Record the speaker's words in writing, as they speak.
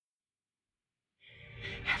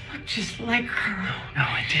It looked just like her. No,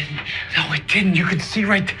 it didn't. No, it didn't. You could see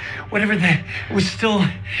right, whatever that, it was still,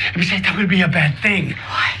 besides, that would be a bad thing.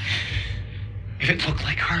 Why? If it looked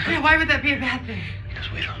like her. Yeah, why would that be a bad thing?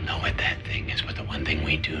 Because we don't know what that thing is, but the one thing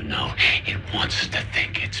we do know, it wants us to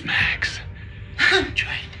think it's Max. Trying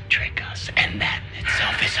to trick us, and that in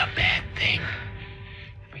itself is a bad thing.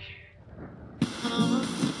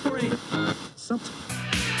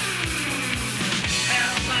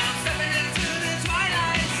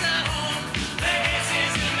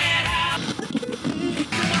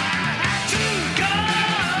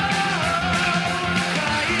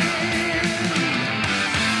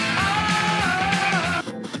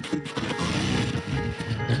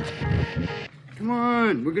 Come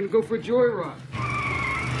on, we're gonna go for a joyride.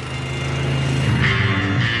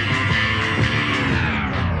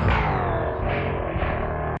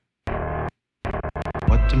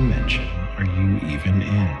 What dimension are you even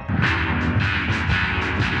in?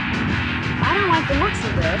 I don't like the looks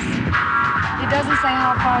of this. It doesn't say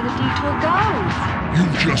how far the detour goes.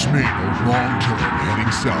 You've just made a wrong turn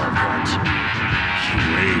heading south on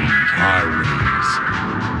Strange Highways.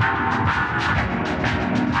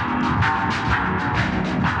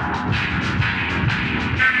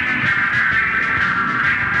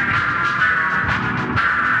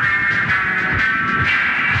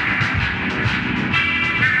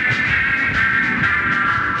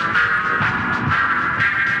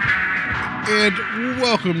 And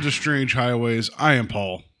welcome to Strange Highways. I am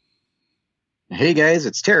Paul. Hey guys,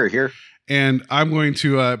 it's Terry here. And I'm going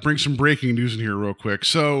to bring some breaking news in here real quick.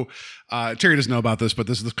 So Terry doesn't know about this, but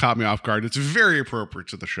this caught me off guard. It's very appropriate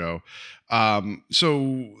to the show.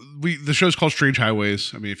 The show's called Strange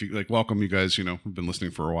Highways. I mean, if you like, welcome you guys, who've been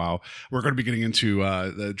listening for a while. We're going to be getting into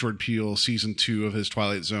the Jordan Peele season 2 of his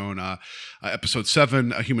Twilight Zone, episode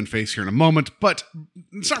 7, A Human Face, here in a moment. But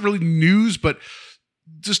it's not really news, but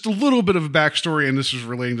just a little bit of a backstory, and this is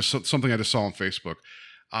relating to something I just saw on Facebook.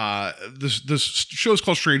 This show is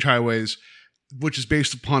called Strange Highways, which is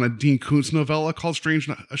based upon a Dean Koontz novella called Strange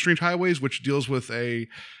Highways, which deals with a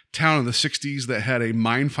town in the 60s that had a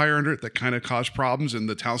mine fire under it that kind of caused problems, and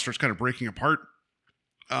the town starts kind of breaking apart.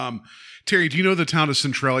 Terry, do you know the town of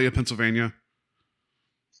Centralia, Pennsylvania?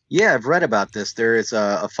 Yeah, I've read about this. There is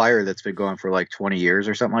a fire that's been going for like 20 years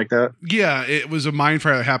or something like that. Yeah, it was a mine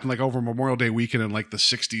fire that happened like over Memorial Day weekend in like the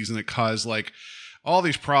 60s, and it caused like all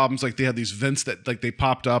these problems. Like they had these vents that like they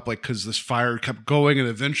popped up like because this fire kept going, and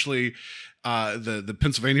eventually the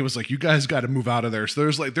Pennsylvania was like, you guys got to move out of there.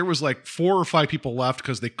 So there was like 4 or 5 people left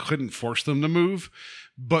because they couldn't force them to move.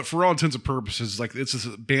 But for all intents and purposes, like it's this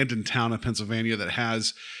abandoned town of Pennsylvania that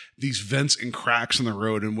has these vents and cracks in the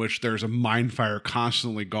road in which there's a mine fire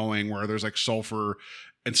constantly going, where there's like sulfur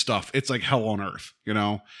and stuff. It's like hell on earth,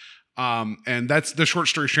 and that's the short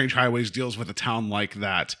story. Strange Highways deals with a town like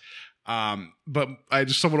that. But I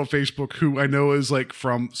just someone on Facebook who I know is like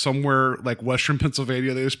from somewhere like Western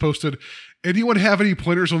Pennsylvania. They just posted, anyone have any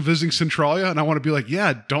pointers on visiting Centralia? And I want to be like,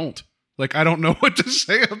 yeah, don't. Like, I don't know what to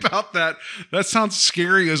say about that. That sounds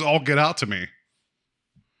scary as all get out to me.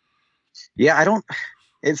 Yeah, I don't.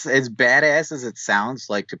 It's as badass as it sounds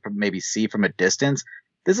like to maybe see from a distance.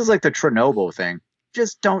 This is like the Chernobyl thing.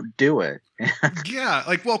 Just don't do it. Yeah,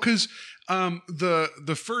 like, well, because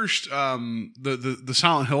the first the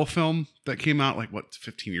Silent Hill film that came out like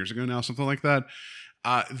 15 years ago now, something like that.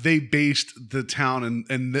 They based the town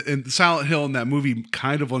and Silent Hill in that movie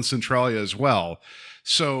kind of on Centralia as well.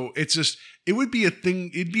 So it's just, it would be a thing.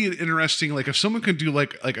 It'd be an interesting, like if someone could do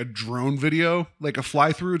like a drone video, like a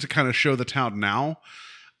fly through to kind of show the town now,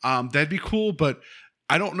 that'd be cool. But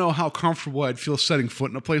I don't know how comfortable I'd feel setting foot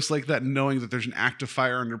in a place like that, knowing that there's an active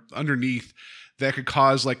fire underneath that could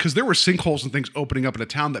cause cause there were sinkholes and things opening up in a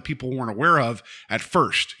town that people weren't aware of at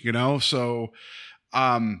first, So,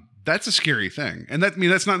 that's a scary thing. And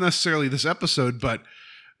that's not necessarily this episode, but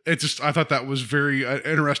I thought that was very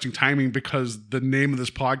interesting timing, because the name of this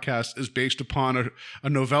podcast is based upon a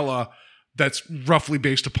novella that's roughly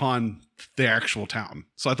based upon the actual town.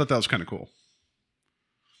 So I thought that was kind of cool.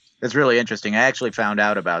 It's really interesting. I actually found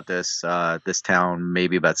out about this town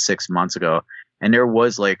maybe about 6 months ago, and there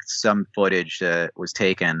was like some footage that was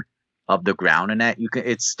taken of the ground, and that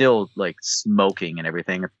it's still like smoking and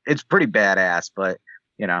everything. It's pretty badass, but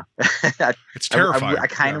it's terrifying. I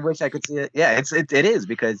kind of wish I could see it. Yeah, it is,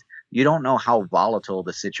 because you don't know how volatile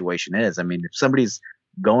the situation is. I mean, if somebody's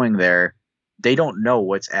going there, they don't know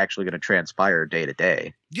what's actually going to transpire day to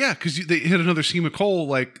day. Yeah, because they hit another seam of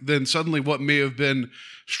coal, then suddenly what may have been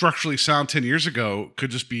structurally sound 10 years ago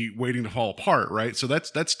could just be waiting to fall apart, right? So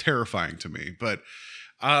that's terrifying to me. But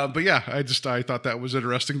But yeah, I thought that was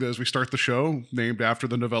interesting that as we start the show, named after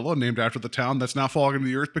the novella, named after the town that's now falling into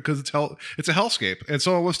the earth because it's a hellscape, and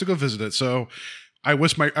someone wants to go visit it. So I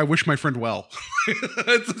wish my friend well.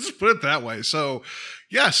 Let's put it that way. So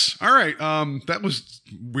yes, all right. That was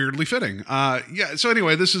weirdly fitting. Yeah. So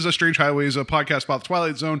anyway, this is a Strange Highways, a podcast about the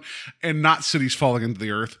Twilight Zone and not cities falling into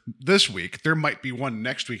the earth. This week, there might be one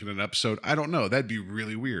next week in an episode. I don't know. That'd be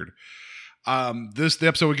really weird. The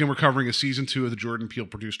episode again we're covering is season 2 of the Jordan Peele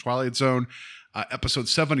produced Twilight Zone, episode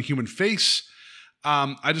 7, A Human Face.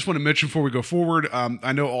 I just want to mention before we go forward,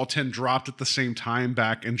 I know all 10 dropped at the same time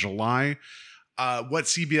back in July. What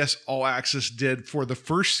CBS All Access did for the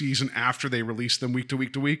first season after they released them week to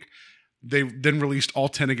week to week, they then released all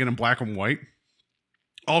 10 again in black and white.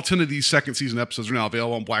 All 10 of these second season episodes are now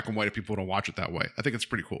available in black and white if people want to watch it that way. I think it's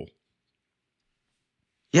pretty cool.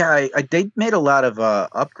 Yeah, they made a lot of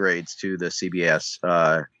upgrades to the CBS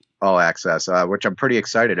All Access, which I'm pretty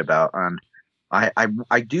excited about.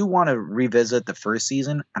 I do want to revisit the first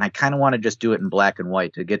season, and I kind of want to just do it in black and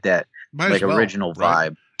white to get that original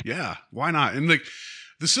vibe. Yeah, why not? And like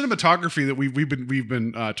the cinematography that we've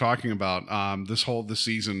been talking about this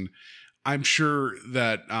season, I'm sure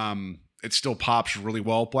that it still pops really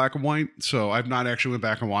well black and white. So I've not actually went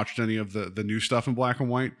back and watched any of the new stuff in black and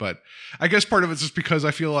white, but I guess part of it's just because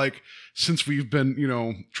I feel like since we've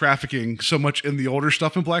been, trafficking so much in the older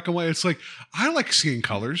stuff in black and white, it's like, I like seeing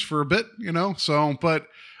colors for a bit, so, but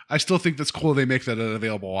I still think that's cool. They make that an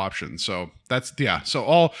available option. So so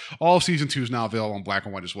all of season 2 is now available in black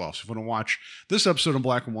and white as well. So if you want to watch this episode in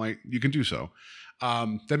black and white, you can do so.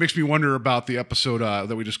 That makes me wonder about the episode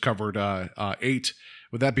that we just covered, 8,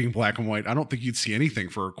 with that being black and white. I don't think you'd see anything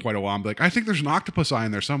for quite a while. I'm like, I think there's an octopus eye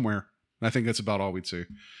in there somewhere. And I think that's about all we'd see.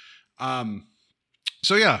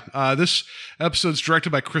 This episode's directed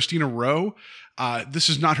by Christina Rowe. This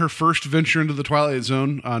is not her first venture into the Twilight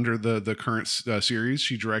Zone under the current series.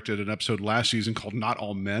 She directed an episode last season called Not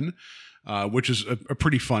All Men, which is a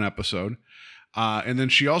pretty fun episode. And then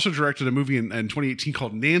she also directed a movie in 2018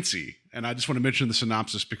 called Nancy. And I just want to mention the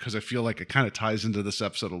synopsis because I feel like it kind of ties into this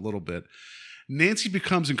episode a little bit. Nancy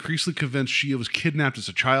becomes increasingly convinced she was kidnapped as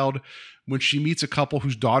a child. When she meets a couple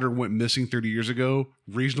whose daughter went missing 30 years ago,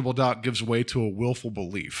 reasonable doubt gives way to a willful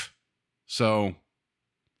belief. So,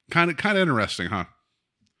 kind of interesting, huh?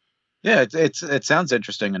 Yeah, it sounds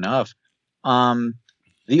interesting enough.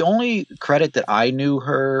 The only credit that I knew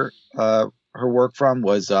her work from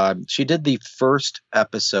was she did the first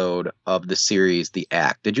episode of the series, The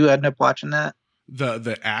Act. Did you end up watching that?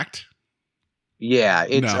 The Act? Yeah,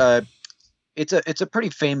 it's a pretty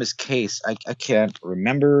famous case. I can't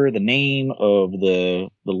remember the name of the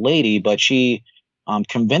lady, but she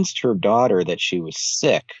convinced her daughter that she was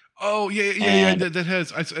sick. Oh yeah. That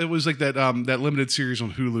has it was like that that limited series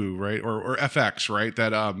on Hulu, right, or FX, right?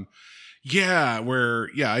 That I know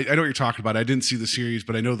what you're talking about. I didn't see the series,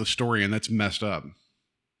 but I know the story, and that's messed up.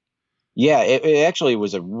 Yeah, it actually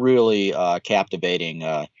was a really captivating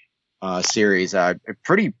series.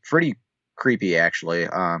 Pretty creepy actually.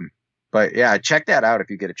 But yeah, check that out if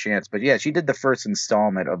you get a chance. But yeah, she did the first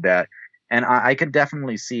installment of that, and I could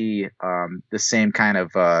definitely see the same kind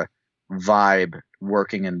of vibe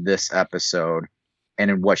working in this episode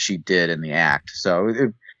and in what she did in The Act.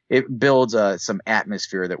 So it builds some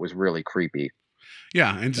atmosphere that was really creepy.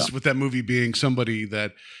 Yeah, and just with that movie being somebody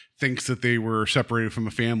that thinks that they were separated from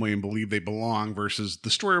a family and believe they belong versus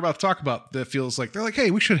the story we're about to talk about that feels like they're like,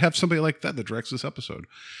 hey, we should have somebody like that directs this episode.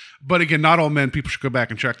 But again, Not All Men, people should go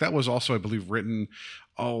back and check. That was also, I believe, written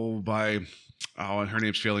by her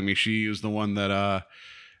name's failing me. She was the one that I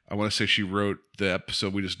want to say she wrote the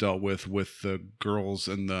episode we just dealt with the girls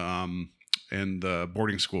in the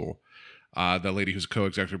boarding school. That lady who's a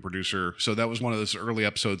co-executive producer. So that was one of those early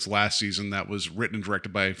episodes last season that was written and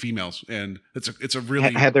directed by females, and it's a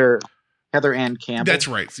really Heather Ann Campbell. That's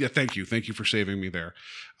right. Yeah, thank you for saving me there.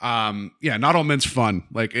 Not All Men's fun.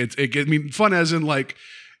 Like fun as in like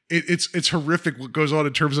it's horrific what goes on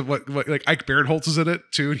in terms of what like Ike Barinholtz is in it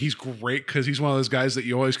too, and he's great because he's one of those guys that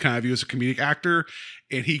you always kind of view as a comedic actor,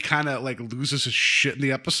 and he kind of like loses his shit in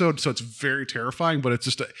the episode, so it's very terrifying. But it's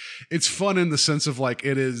just it's fun in the sense of like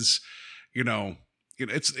it is.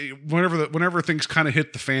 It's whenever things kind of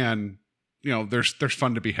hit the fan, there's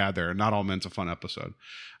fun to be had there. Not All Men's a fun episode.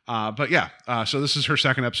 So this is her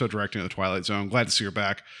second episode directing The Twilight Zone. Glad to see her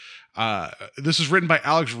back. This is written by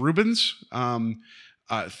Alex Rubens.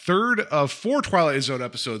 Third of 4 Twilight Zone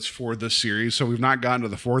episodes for this series. So we've not gotten to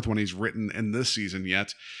the 4th one he's written in this season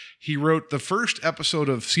yet. He wrote the first episode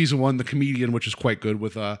of season 1, The Comedian, which is quite good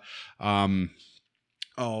with Kumail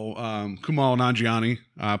Nanjiani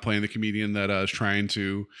playing the comedian that is trying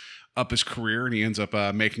to up his career, and he ends up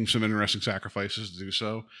making some interesting sacrifices to do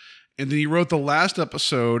so. And then he wrote the last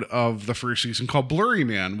episode of the first season called Blurry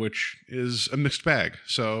Man, which is a mixed bag.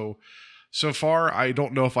 So far, I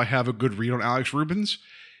don't know if I have a good read on Alex Rubens.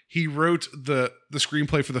 He wrote the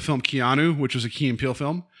screenplay for the film Keanu, which is a Key and Peele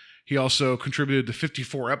film. He also contributed to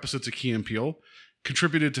 54 episodes of Key and Peele,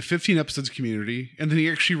 contributed to 15 episodes of Community, and then he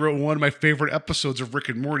actually wrote one of my favorite episodes of Rick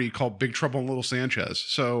and Morty called Big Trouble in Little Sanchez.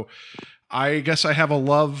 So I guess I have a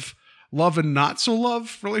love and not so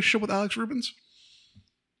love relationship with Alex Rubens.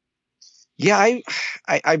 Yeah,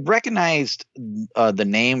 I recognized the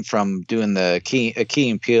name from doing the Key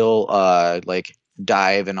and Peele like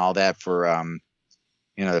dive and all that for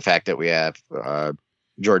the fact that we have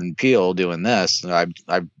Jordan Peele doing this. I've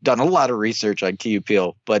done a lot of research on Key and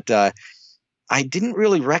Peele, but I didn't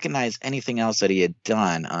really recognize anything else that he had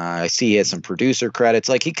done. I see he has some producer credits.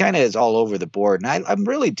 Like, he kind of is all over the board, and I'm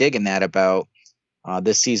really digging that about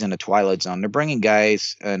this season of Twilight Zone. They're bringing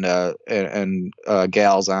guys and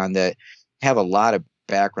gals on that have a lot of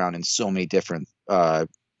background in so many different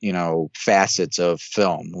facets of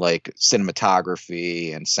film, like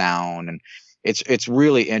cinematography and sound, and it's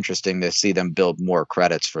really interesting to see them build more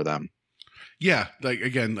credits for them. Yeah, like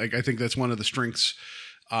I think that's one of the strengths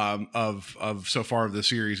of so far of the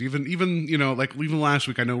series. Even last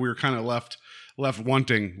week, I know we were kind of left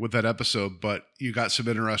wanting with that episode, but you got some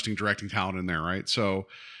interesting directing talent in there, right? So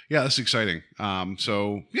yeah, that's exciting.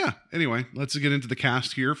 Anyway, let's get into the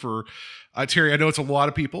cast here for Terry. I know it's a lot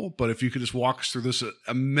of people, but if you could just walk us through this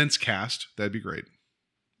immense cast, that'd be great.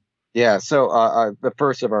 Yeah. So the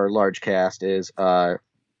first of our large cast is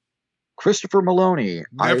Christopher Maloney.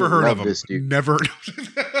 Never heard of him. This dude. Never.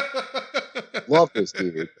 Love this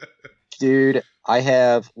dude. Dude, I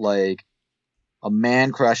have like a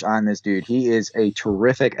man crush on this dude. He is a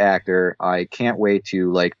terrific actor. I can't wait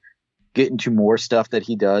to like get into more stuff that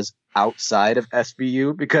he does outside of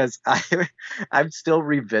SVU, because I'm still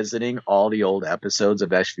revisiting all the old episodes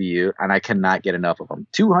of SVU and I cannot get enough of them.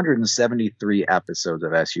 273 episodes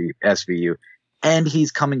of SVU, and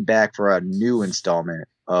he's coming back for a new installment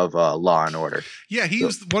of Law and Order. Yeah, he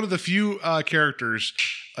was one of the few characters,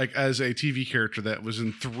 like as a TV character, that was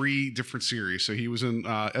in 3 different series. So he was in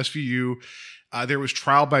SVU. There was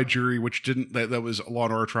Trial by Jury, which that was Law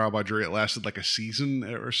and Order Trial by Jury. It lasted like a season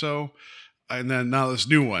or so. And then now this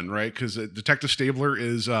new one, right? Because Detective Stabler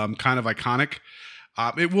is kind of iconic.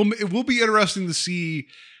 It will be interesting to see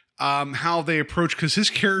how they approach, because his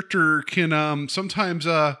character can sometimes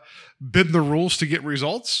bend the rules to get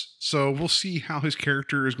results. So we'll see how his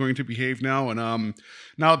character is going to behave now. And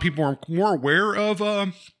now that people are more aware of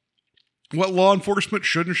what law enforcement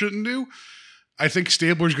should and shouldn't do, I think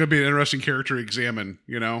Stabler is going to be an interesting character to examine.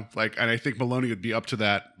 And I think Maloney would be up to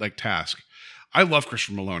that task. I love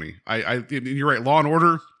Christopher Maloney. You're right. Law and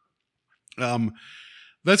Order.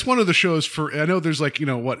 That's one of the shows I know there's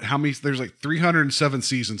there's like 307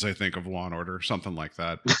 seasons, I think, of Law and Order, something like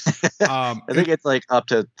that. I think it's like up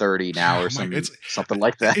to 30 now or something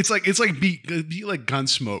like that. It's like be like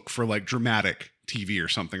Gunsmoke for like dramatic TV or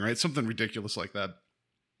something, right? Something ridiculous like that.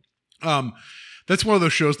 That's one of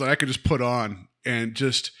those shows that I could just put on and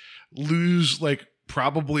just lose like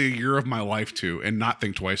probably a year of my life to and not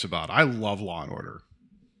think twice about it. I love Law and Order.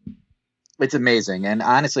 It's amazing. And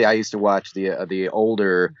honestly, I used to watch the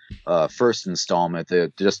older first installment,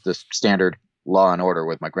 just the standard Law and Order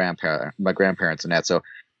with my grandparents and that. So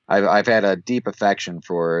I've had a deep affection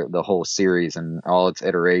for the whole series and all its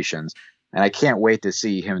iterations. And I can't wait to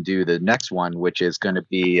see him do the next one, which is going to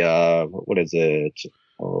be what is it?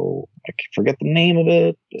 Oh, I forget the name of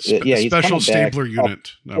it. He's Special Stabler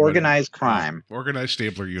Unit. Organized Crime. Organized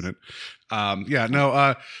Stabler Unit.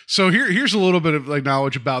 So here's a little bit of like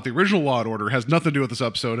knowledge about the original Law and Order. It has nothing to do with this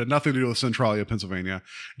episode and nothing to do with Centralia, Pennsylvania.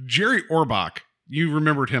 Jerry Orbach, you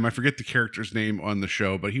remembered him. I forget the character's name on the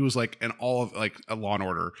show, but he was like in all of like a Law and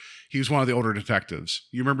Order. He was one of the older detectives.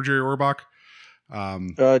 You remember Jerry Orbach?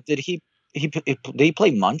 Did he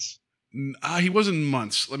play Muntz? He wasn't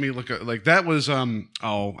Months. Let me look at like that was I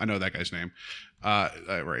know that guy's name.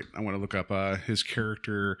 Right. I want to look up his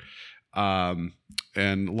character in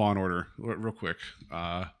Law and Order real quick.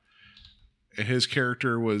 His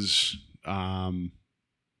character was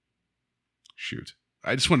shoot.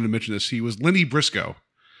 I just wanted to mention this. He was Lenny Briscoe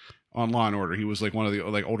on Law and Order. He was like one of the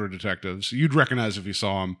like older detectives. You'd recognize if you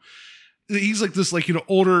saw him. He's like this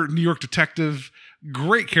older New York detective.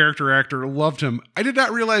 Great character actor. Loved him. I did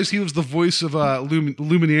not realize he was the voice of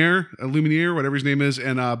Lumiere, whatever his name is,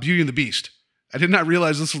 and Beauty and the Beast. I did not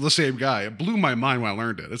realize this was the same guy. It blew my mind when I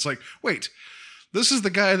learned it. It's like, wait, this is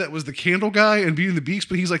the guy that was the candle guy in Beauty and the Beast,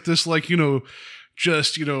 but he's like this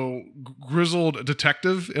just, grizzled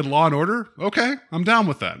detective in Law and Order. Okay, I'm down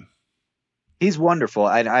with that. He's wonderful.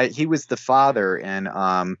 He was the father in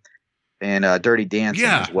Dirty Dancing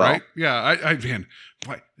as well. Right? Yeah, man,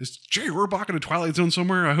 what, is Jerry Orbach in a Twilight Zone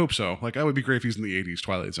somewhere? I hope so. Like, that would be great if he's in the 80s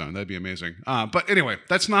Twilight Zone. That'd be amazing. But anyway,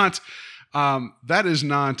 that is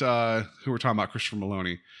not who we're talking about, Christopher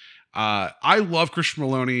Meloni. I love Christopher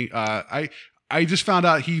Meloni. I just found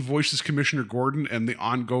out he voices Commissioner Gordon in the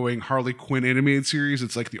ongoing Harley Quinn animated series.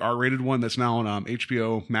 It's like the R-rated one that's now on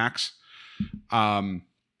HBO Max.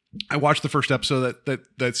 I watched the first episode of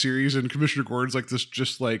that series, and Commissioner Gordon's like this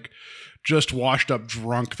just washed up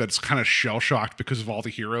drunk that's kind of shell shocked because of all the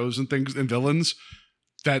heroes and things and villains.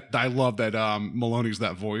 That I love that Maloney's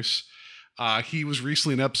that voice. He was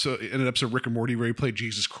recently in an episode of Rick and Morty where he played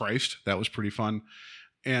Jesus Christ. That was pretty fun.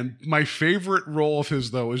 And my favorite role of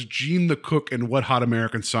his, though, is Gene the Cook in Wet Hot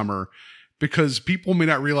American Summer, because people may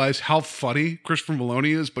not realize how funny Christopher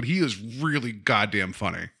Meloni is, but he is really goddamn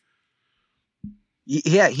funny.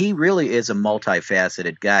 Yeah, he really is a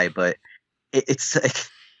multifaceted guy, but it's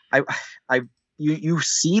like you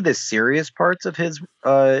see the serious parts of his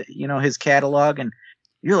his catalog, and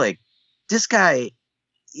you're like, this guy,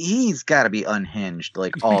 he's got to be unhinged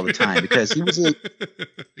like all the time, because he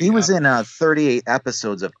was in 38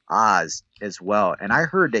 episodes of Oz as well, and I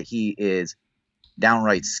heard that he is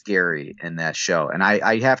downright scary in that show, and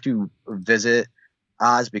I have to visit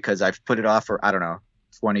Oz because I've put it off for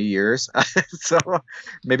 20 years, so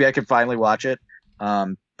maybe I can finally watch it.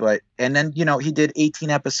 But then he did 18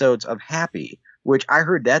 episodes of Happy, which I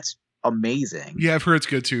heard that's amazing. Yeah, I've heard it's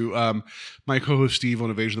good too. My co-host Steve on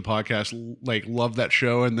Invasion of the Podcast loved that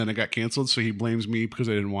show, and then it got canceled, so he blames me because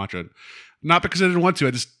I didn't watch it. Not because I didn't want to,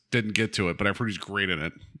 I just didn't get to it, but I've heard he's great in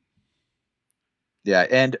it. Yeah,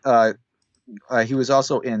 and he was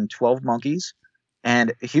also in 12 Monkeys,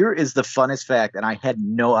 and here is the funnest fact, and I had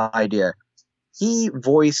no idea. He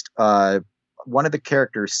voiced one of the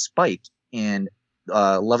characters, Spike, in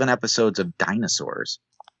 11 episodes of Dinosaurs.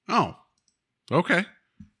 Oh, okay.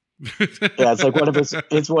 Yeah, it's like one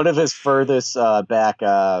of his furthest back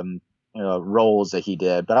roles that he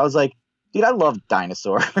did. But I was like, dude, I love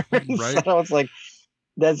Dinosaurs. Right. So I was like,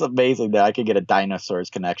 that's amazing that I could get a Dinosaurs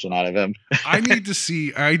connection out of him. I need to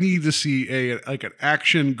see an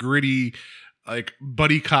action gritty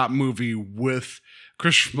buddy cop movie with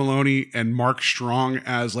Christopher Meloni and Mark Strong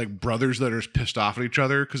as brothers that are pissed off at each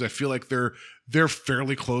other, because I feel like they're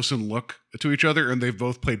fairly close in look to each other, and they've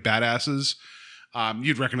both played badasses.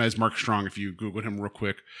 You'd recognize Mark Strong if you Googled him real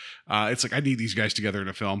quick. It's like, I need these guys together in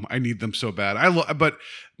a film. I need them so bad. But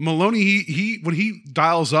Meloni, he when he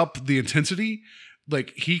dials up the intensity,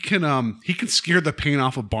 he can scare the paint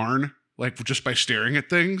off a barn just by staring at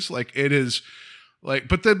things. It is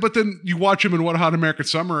but then you watch him in Wet Hot American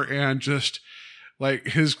Summer, and just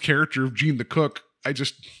his character of Gene the Cook,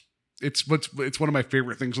 it's one of my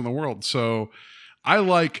favorite things in the world. So I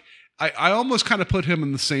almost kind of put him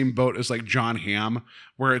in the same boat as John Hamm,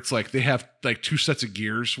 where it's they have two sets of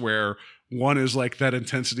gears, where one is that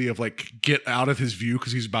intensity of get out of his view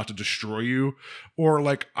because he's about to destroy you, or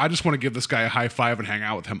I just want to give this guy a high five and hang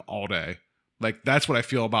out with him all day. That's what I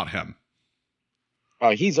feel about him. Oh,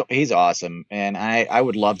 he's awesome, and I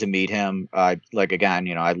would love to meet him.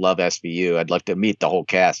 Again, I love SVU. I'd like to meet the whole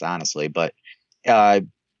cast, honestly, but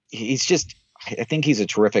he's just, I think he's a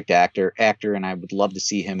terrific actor, and I would love to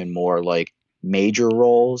see him in more major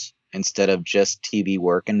roles instead of just TV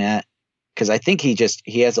work in that, because I think he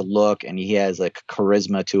has a look, and he has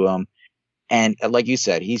charisma to him, and like you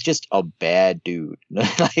said, he's just a bad dude.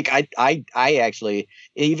 I actually,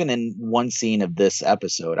 even in one scene of this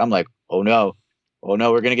episode, I'm like, oh no,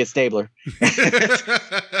 we're gonna get Stabler.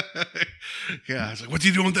 Yeah, it's what's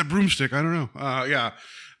he doing with that broomstick? I don't know. Yeah.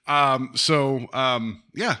 That's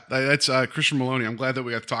Christian Meloni. I'm glad that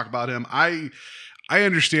we got to talk about him. I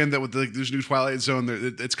understand that with this new Twilight Zone,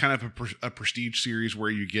 it's kind of a prestige series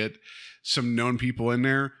where you get some known people in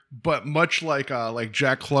there, but much like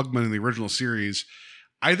Jack Klugman in the original series,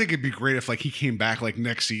 I think it'd be great if he came back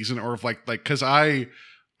next season, or if because I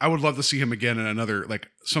would love to see him again in another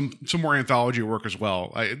some more anthology work as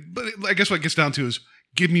well. But I guess what it gets down to is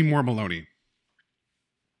give me more Meloni.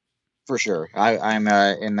 For sure, I'm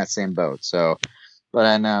in that same boat. So, but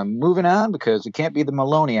then moving on, because it can't be the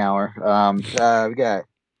Meloni hour. We got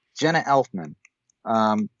Jenna Elfman.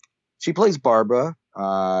 She plays Barbara,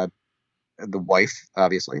 the wife,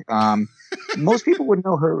 obviously. Most people would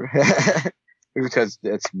know her because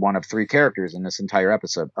it's one of three characters in this entire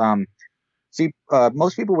episode.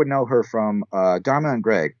 Most people would know her from Dharma and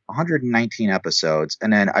Greg, 119 episodes,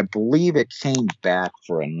 and then I believe it came back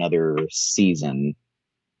for another season.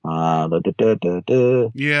 Yeah,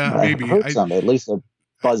 I maybe. heard some, at least a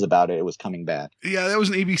buzz about it. It was coming back. Yeah, that was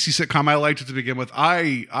an ABC sitcom. I liked it to begin with.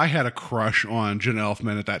 I had a crush on Jenna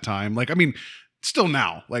Elfman at that time. Like, I mean, still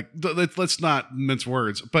now. Like, let's not mince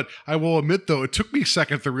words. But I will admit, though, it took me a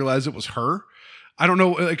second to realize it was her. I don't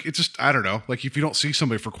know. Like, it's just, I don't know. Like, if you don't see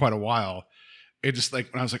somebody for quite a while, it just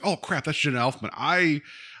like, when I was like, oh crap, that's Jenna Elfman.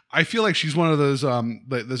 I feel like she's one of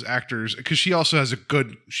those actors, because she also has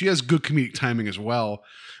good comedic timing as well.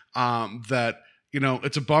 That, you know,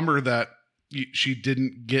 it's a bummer that she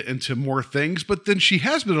didn't get into more things, but then she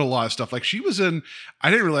has been in a lot of stuff. Like, she was in,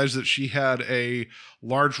 I didn't realize that she had a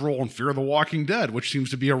large role in Fear the Walking Dead, which seems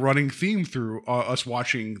to be a running theme through us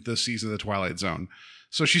watching this season of The Twilight Zone.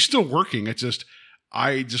 So she's still working.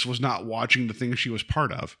 I just was not watching the things she was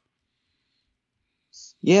part of.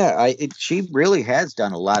 Yeah, she really has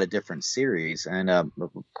done a lot of different series and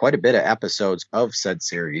quite a bit of episodes of said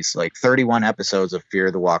series, like 31 episodes of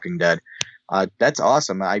Fear the Walking Dead. That's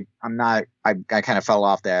awesome. I kind of fell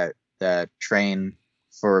off that train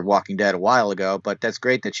for Walking Dead a while ago, but that's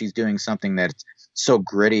great that she's doing something that's so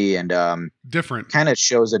gritty and different. Kind of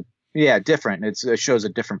shows different. It shows a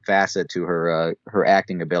different facet to her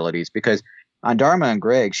acting abilities, because on Dharma and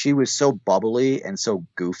Greg, she was so bubbly and so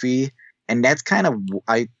goofy. And that's kind of,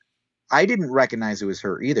 I didn't recognize it was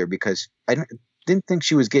her either, because I didn't think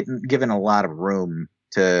she was given a lot of room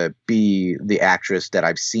to be the actress that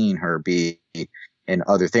I've seen her be in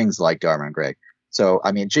other things like Dharma and Greg. So,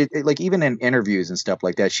 I mean, like, even in interviews and stuff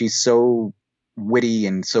like that, she's so witty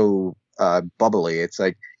and so bubbly. It's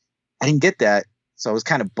like, I didn't get that. So I was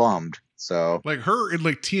kind of bummed. So, like, her and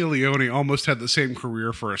like Tia Leone almost had the same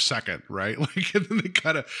career for a second, right? Like, and then they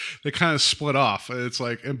kind of split off. It's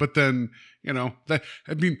like, but then, you know, that,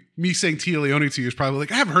 I mean, me saying Tia Leone to you is probably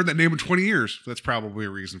like, I haven't heard that name in 20 years. That's probably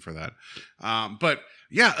a reason for that. But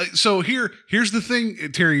yeah, so here's the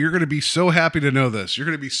thing, Terry, you're going to be so happy to know this. You're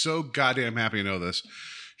going to be so goddamn happy to know this.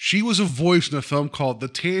 She was a voice in a film called The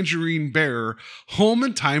Tangerine Bear: Home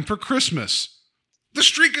in Time for Christmas. The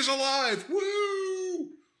streak is alive. Woo!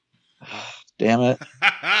 Damn it.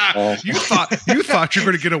 You thought you were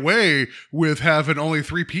going to get away with having only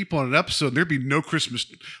 3 people in an episode and there'd be no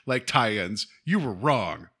Christmas like tie-ins. You were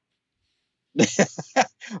wrong.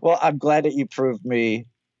 Well, I'm glad that you proved me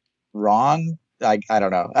wrong. I don't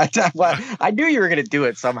know. I knew you were going to do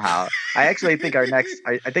it somehow. I actually think our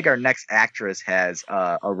next actress has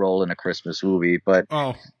a role in a Christmas movie, but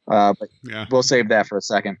yeah, we'll save that for a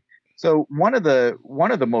second. So one of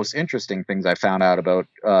the most interesting things I found out about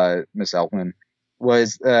Miss Elfman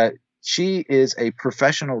was she is a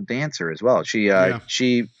professional dancer as well. She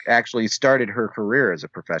actually started her career as a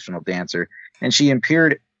professional dancer, and she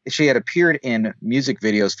had appeared in music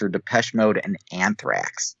videos for Depeche Mode and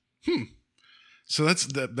Anthrax. So that's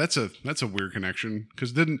a weird connection,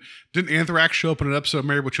 because didn't Anthrax show up in an episode of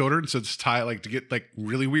Married with Children? So it's to get like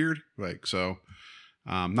really weird, like so.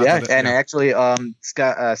 Actually,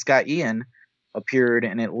 Scott Ian appeared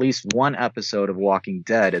in at least one episode of Walking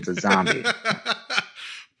Dead as a zombie.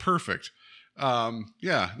 Perfect. I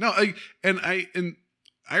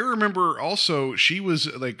remember also she was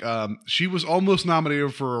almost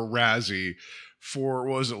nominated for a Razzie for,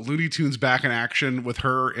 was it Looney Tunes Back in Action with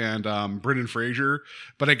her and Brendan Fraser,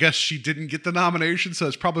 but I guess she didn't get the nomination, so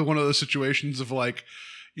it's probably one of those situations of like,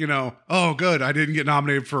 you know, oh good, I didn't get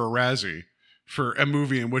nominated for a Razzie for a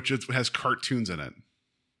movie in which it has cartoons in it.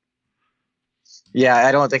 Yeah,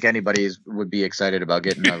 I don't think anybody would be excited about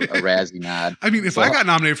getting a Razzie nod. I mean, if I got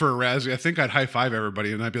nominated for a Razzie, I think I'd high five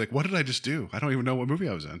everybody and I'd be like, what did I just do? I don't even know what movie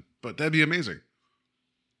I was in, but that'd be amazing.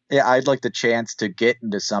 Yeah, I'd like the chance to get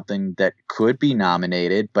into something that could be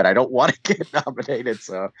nominated, but I don't want to get nominated,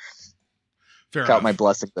 so fair count enough. My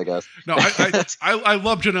blessings, I guess. No, I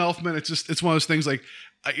love Jenna Elfman. It's one of those things like,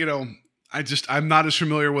 you know, I'm not as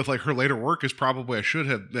familiar with like her later work as probably I should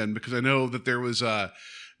have been, because I know that there was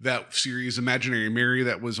that series Imaginary Mary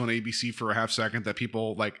that was on ABC for a half second that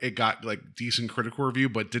people like, it got like decent critical review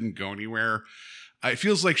but didn't go anywhere. It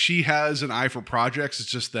feels like she has an eye for projects.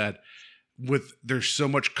 It's just that there's so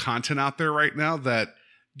much content out there right now that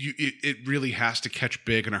it really has to catch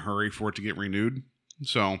big in a hurry for it to get renewed.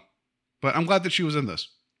 So, but I'm glad that she was in this.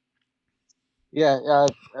 Yeah,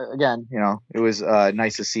 again, you know, it was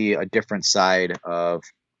nice to see a different side of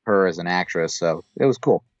her as an actress, so it was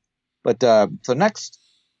cool. But so next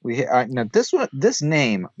we now this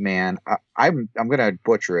name, man, I'm gonna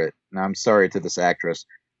butcher it, and I'm sorry to this actress,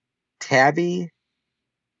 Tavi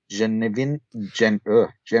Jevinson.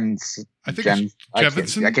 I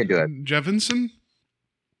can't do it. Jevinson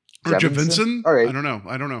or Jevinson? All right,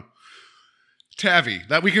 I don't know. Tavi.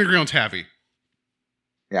 That we can agree on Tavi.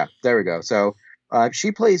 Yeah, there we go. So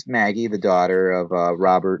she plays Maggie, the daughter of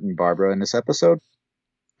Robert and Barbara in this episode.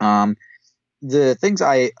 The things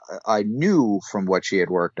I knew from what she had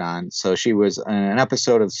worked on. So she was in an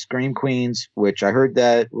episode of Scream Queens, which I heard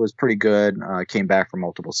that was pretty good. Came back for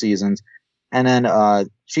multiple seasons. And then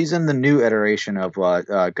she's in the new iteration of what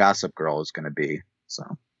Gossip Girl is going to be. So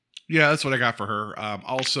Yeah, that's what I got for her.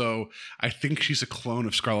 Also, I think she's a clone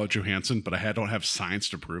of Scarlett Johansson, but I don't have science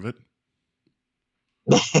to prove it.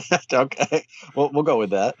 Okay, we'll go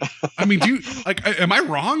with that. I mean, am I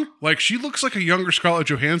wrong? Like, she looks like a younger Scarlett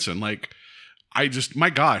Johansson. Like, my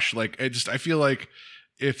gosh, like, I feel like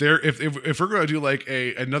if we're going to do like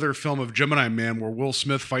another film of Gemini Man where Will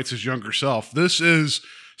Smith fights his younger self, this is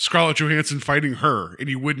Scarlett Johansson fighting her, and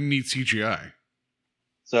you wouldn't need CGI.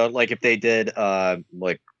 So, like, if they did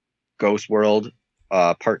like Ghost World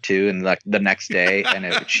part 2 and like the next day,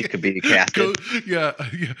 and she could be casted.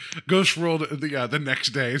 Ghost World, the next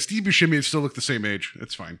day. And Steve Buscemi would still look the same age.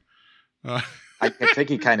 It's fine. I think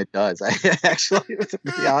he kind of does. Actually, to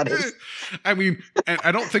be honest. I mean, and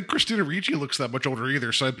I don't think Christina Ricci looks that much older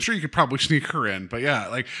either. So I'm sure you could probably sneak her in. But yeah,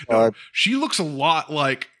 like she looks a lot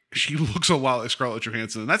like Scarlett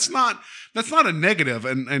Johansson. And that's not a negative.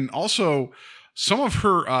 And also some of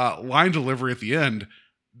her line delivery at the end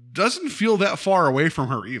doesn't feel that far away from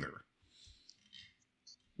her either.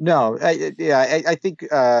 No, I think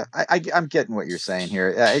I'm getting what you're saying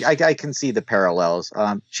here. I can see the parallels.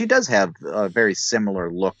 She does have a very similar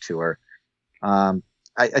look to her. I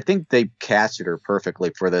think they casted her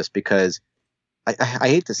perfectly for this because I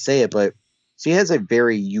hate to say it, but she has a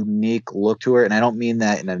very unique look to her, and I don't mean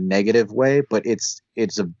that in a negative way, but it's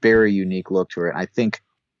a very unique look to her. And I think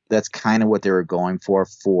that's kind of what they were going for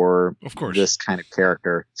of course, this kind of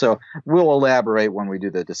character. So we'll elaborate when we do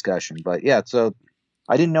the discussion. But yeah, so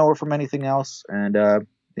I didn't know her from anything else, and up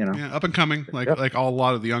and coming, like a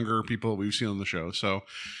lot of the younger people we've seen on the show. So,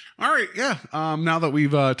 all right, yeah. Now that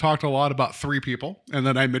we've talked a lot about 3 people, and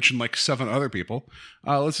then I mentioned like 7 other people,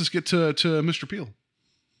 let's just get to Mr. Peel.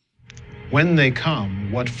 When they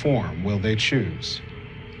come, what form will they choose?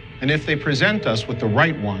 And if they present us with the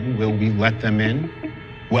right one, will we let them in?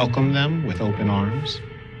 Welcome them with open arms?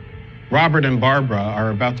 Robert and Barbara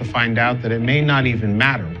are about to find out that it may not even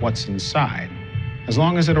matter what's inside, as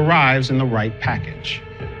long as it arrives in the right package.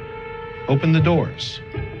 Open the doors.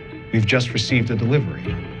 We've just received a delivery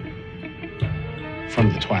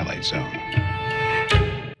from the Twilight Zone.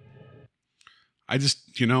 I just,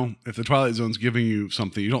 if the Twilight Zone's giving you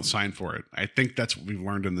something, you don't sign for it. I think that's what we've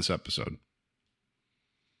learned in this episode.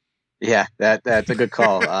 Yeah, that's a good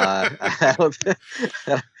call.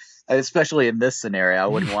 Especially in this scenario, I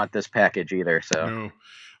wouldn't want this package either. So,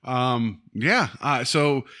 no.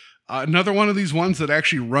 So another one of these ones that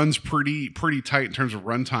actually runs pretty tight in terms of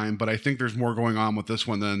runtime, but I think there's more going on with this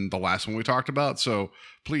one than the last one we talked about. So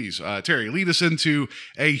please, Terry, lead us into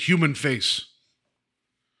A Human Face.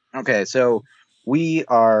 Okay, so we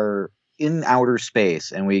are in outer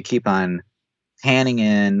space, and we keep on panning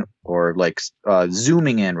in, or like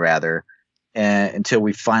zooming in rather, until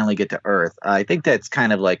we finally get to Earth. I think that's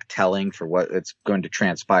kind of like telling for what it's going to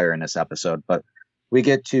transpire in this episode. But we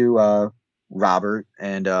get to Robert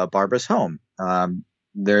and Barbara's home.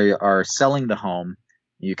 They are selling the home.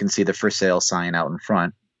 You can see the for sale sign out in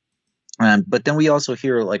front. But then we also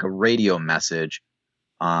hear like a radio message,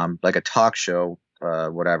 like a talk show,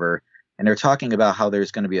 whatever. And they're talking about how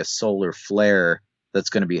there's going to be a solar flare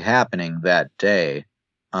that's going to be happening that day.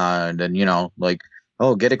 And then, like,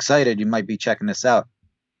 oh, get excited. You might be checking this out.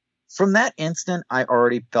 From that instant, I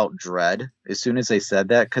already felt dread as soon as they said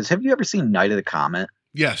that. Because have you ever seen Night of the Comet?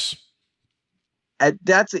 Yes. I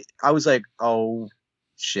was like, oh,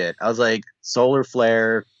 shit. I was like, solar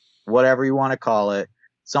flare, whatever you want to call it.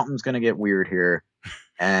 Something's going to get weird here.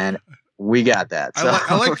 And we got that. So.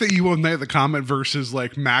 I like that you won Night of the Comet versus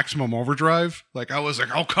like Maximum Overdrive. Like, I was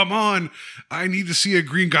like, oh, come on. I need to see a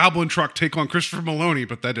Green Goblin truck take on Christopher Maloney,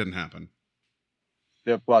 but that didn't happen.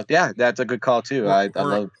 Well, yeah, that's a good call too. I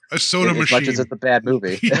love a soda machine. As much as it's a bad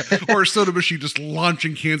movie. Or a soda machine just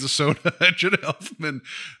launching cans of soda at Jenna Elfman.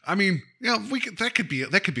 I mean, that could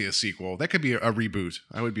be a sequel. That could be a reboot.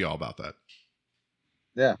 I would be all about that.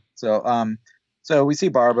 Yeah. So we see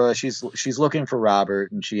Barbara. She's looking for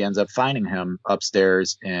Robert, and she ends up finding him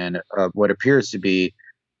upstairs in what appears to be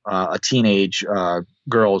a teenage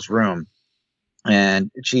girl's room, and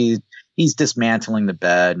he's dismantling the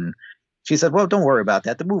bed, and she said, "Well, don't worry about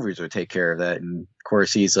that. The movies will take care of that." And of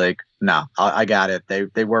course, he's like, "No, I got it.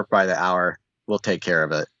 They work by the hour. We'll take care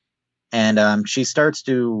of it." And she starts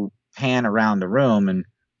to pan around the room, and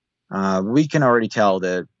we can already tell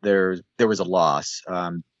that there was a loss.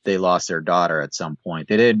 They lost their daughter at some point.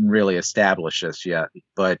 They didn't really establish this yet,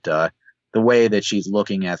 but the way that she's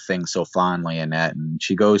looking at things so fondly in that, and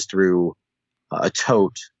she goes through a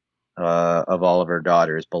tote of all of her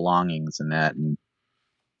daughter's belongings and that, and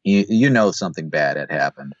you know something bad had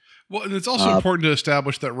happened. Well, and it's also important to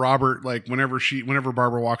establish that Robert, like, whenever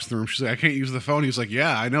Barbara walks through the room, she's like, I can't use the phone. He's like,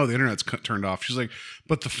 yeah, I know the internet's turned off. She's like,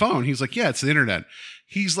 but the phone? He's like, yeah, it's the internet.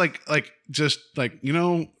 He's like, just like,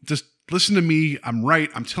 just listen to me. I'm right.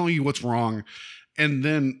 I'm telling you what's wrong. And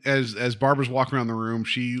then as Barbara's walking around the room,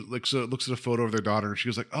 she looks at a photo of their daughter, and she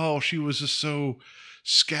was like, oh, she was just so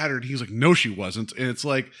scattered. He's like, no, she wasn't. And it's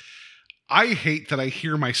like, I hate that I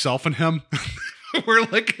hear myself and him. Where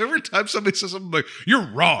like every time somebody says something like, you're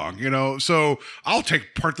wrong, so I'll take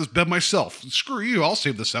apart this bed myself. Screw you, I'll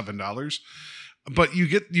save the $7. But you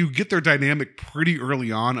get their dynamic pretty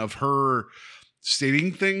early on of her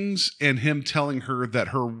stating things and him telling her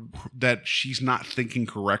that she's not thinking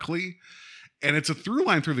correctly. And it's a through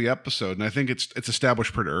line through the episode, and I think it's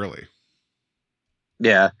established pretty early.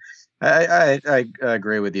 Yeah. I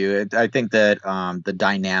agree with you. I think that the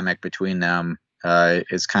dynamic between them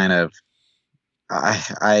is kind of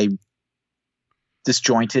I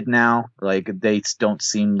disjointed now. Like, they don't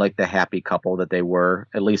seem like the happy couple that they were.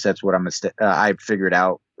 At least that's what I figured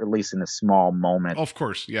out, at least in a small moment. Of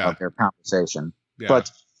course, yeah. Of their conversation. Yeah.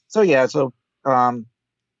 But so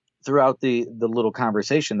throughout the little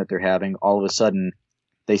conversation that they're having, all of a sudden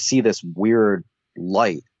they see this weird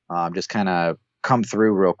light just kind of come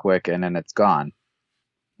through real quick, and then it's gone.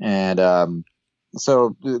 And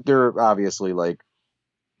so they're obviously like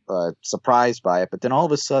surprised by it, but then all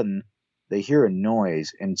of a sudden they hear a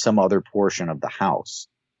noise in some other portion of the house.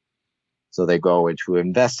 So they go to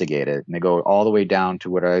investigate it, and they go all the way down to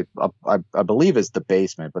what I believe is the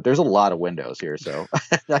basement, but there's a lot of windows here. So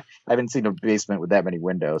I haven't seen a basement with that many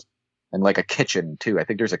windows, and like a kitchen too. I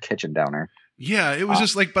think there's a kitchen down there. Yeah, it was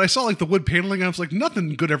just like, but I saw like the wood paneling. I was like,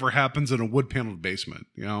 nothing good ever happens in a wood paneled basement.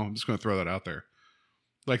 I'm just going to throw that out there.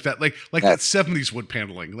 Like that, like that 70s wood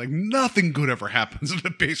paneling. Like, nothing good ever happens in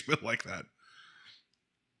a basement like that.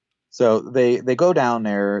 So they go down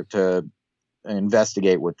there to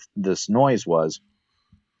investigate what this noise was,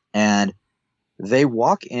 and they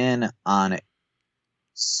walk in on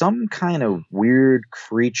some kind of weird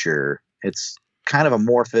creature. It's kind of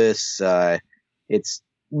amorphous. It's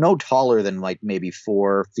no taller than like maybe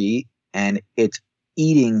 4 feet, and it's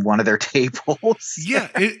eating one of their tables. Yeah,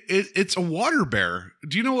 it's a water bear.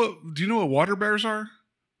 Do you know what water bears are,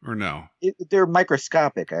 or no? They're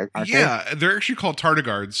microscopic, aren't they? Yeah, they're actually called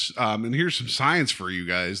tardigrades. And here's some science for you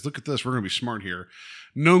guys. Look at this. We're gonna be smart here.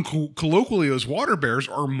 Known colloquially as water bears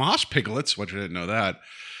or moss piglets, which I didn't know that.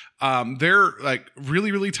 They're like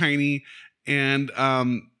really, really tiny, and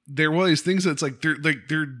they're one of these things that's like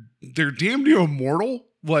they're damn near immortal.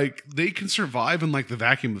 Like, they can survive in like the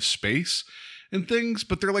vacuum of space and things,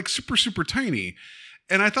 but they're like super, super tiny.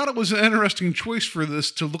 And I thought it was an interesting choice for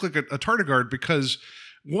this to look like a tardigrade because,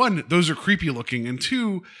 one, those are creepy looking, and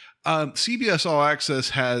two, CBS All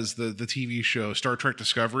Access has the TV show Star Trek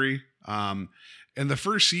Discovery. And the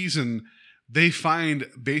first season, they find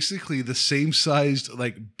basically the same sized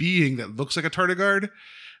like being that looks like a tardigrade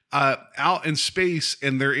out in space,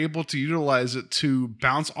 and they're able to utilize it to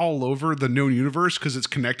bounce all over the known universe because it's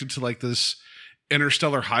connected to like this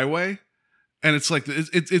interstellar highway. And it's like,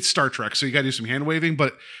 it's Star Trek, so you gotta do some hand waving,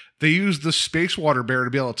 but they use the space water bear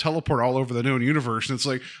to be able to teleport all over the known universe. And it's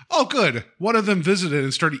like, oh, good. One of them visited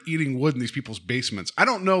and started eating wood in these people's basements. I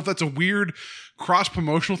don't know if that's a weird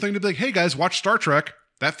cross-promotional thing to be like, hey guys, watch Star Trek.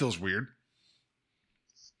 That feels weird.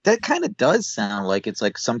 That kind of does sound like it's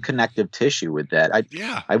like some connective tissue with that.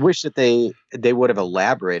 Yeah. I wish that they would have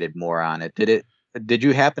elaborated more on it. Did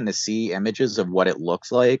you happen to see images of what it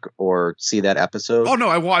looks like or see that episode? Oh no,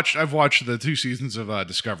 I've watched the 2 seasons of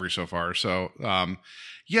Discovery so far. So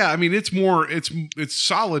yeah, I mean, it's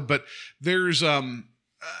solid, but there's and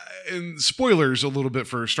spoilers a little bit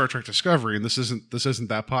for Star Trek Discovery, and this isn't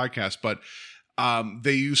that podcast, but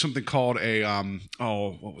they use something called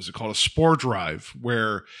what was it called? A spore drive,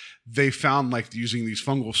 where they found like using these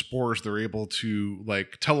fungal spores, they're able to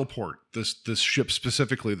like teleport this ship,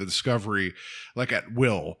 specifically the Discovery, like at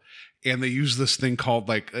will. And they use this thing called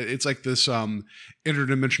like, it's like this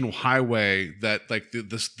interdimensional highway that like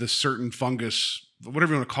this certain fungus,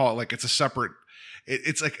 whatever you want to call it, like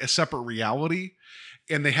it's like a separate reality.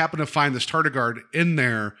 And they happen to find this tardigrade in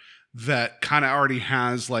there that kind of already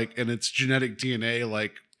has like, in its genetic DNA,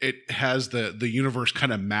 like it has the universe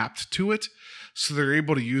kind of mapped to it. So they're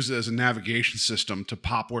able to use it as a navigation system to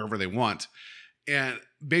pop wherever they want. And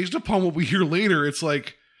based upon what we hear later, it's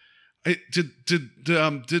like, Did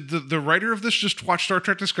the writer of this just watch Star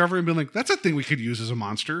Trek Discovery and be like, that's a thing we could use as a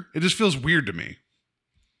monster? It just feels weird to me.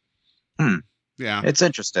 Yeah, It's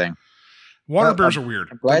interesting. water bears are weird.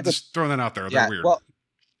 I'm glad Just throwing that out there. They're weird. Well,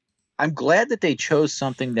 I'm glad that they chose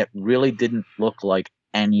something that really didn't look like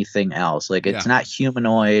anything else. Like it's not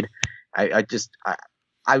humanoid. I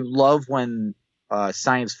love when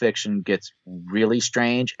science fiction gets really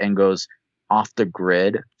strange and goes off the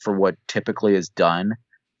grid for what typically is done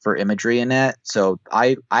for imagery in that. So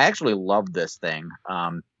I actually love this thing.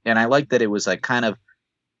 And I like that it was like kind of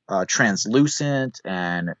translucent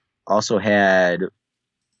and also had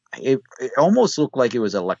it almost looked like it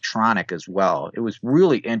was electronic as well. It was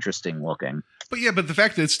really interesting looking. But the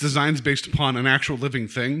fact that its design's based upon an actual living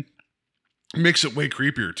thing makes it way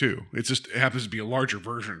creepier too. It happens to be a larger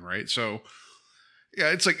version, right? So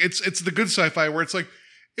yeah, it's like it's the good sci-fi where it's like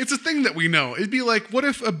it's a thing that we know. It'd be like, what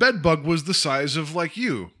if a bed bug was the size of like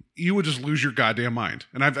you? You would just lose your goddamn mind.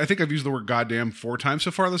 And I think I've used the word goddamn 4 times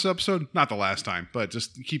so far this episode. Not the last time, but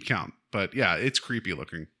just keep count. But yeah, it's creepy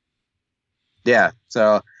looking. Yeah,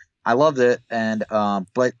 so I loved it. And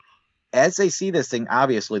but as they see this thing,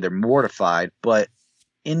 obviously they're mortified. But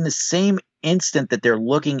in the same instant that they're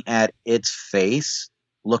looking at its face,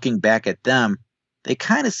 looking back at them, they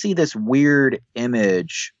kind of see this weird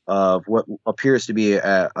image of what appears to be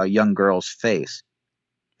a young girl's face.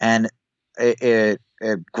 And it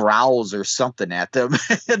growls or something at them.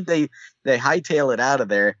 And they hightail it out of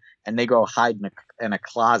there and they go hide in a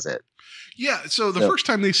closet. Yeah, so the first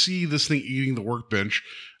time they see this thing eating the workbench,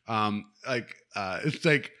 it's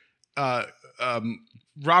like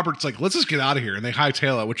Robert's like, let's just get out of here, and they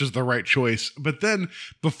hightail it, which is the right choice. But then,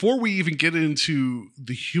 before we even get into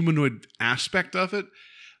the humanoid aspect of it,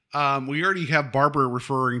 we already have Barbara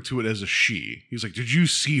referring to it as a she. He's like, did you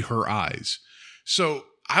see her eyes? So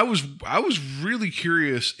I was really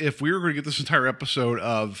curious if we were going to get this entire episode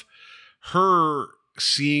of her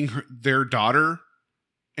seeing their daughter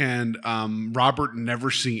and Robert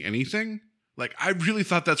never seeing anything. Like, I really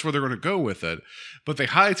thought that's where they're going to go with it, but they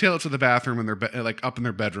hightail it to the bathroom and they're like up in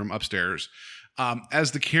their bedroom upstairs.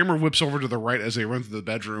 As the camera whips over to the right as they run through the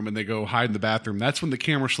bedroom and they go hide in the bathroom, that's when the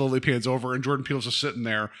camera slowly pans over and Jordan Peele's just sitting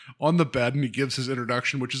there on the bed and he gives his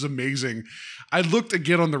introduction, which is amazing. I looked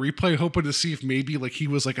again on the replay, hoping to see if maybe like he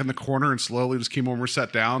was like in the corner and slowly just came over,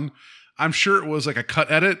 sat down. I'm sure it was like a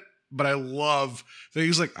cut edit, but I love that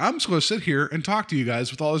he's like, I'm just going to sit here and talk to you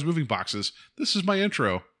guys with all his moving boxes. This is my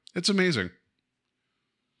intro. It's amazing.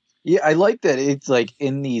 Yeah, I like that it's like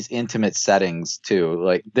in these intimate settings too.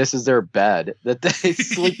 Like this is their bed that they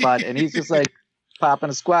sleep on, and he's just like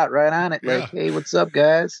popping a squat right on it. Like, hey, what's up,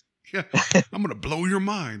 guys? Yeah, I'm gonna blow your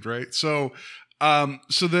mind, right? So,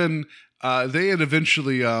 then they had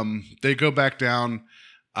eventually they go back down.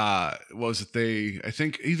 What was it? I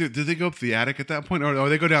think either did they go up the attic at that point, or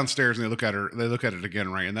they go downstairs and they look at her. They look at it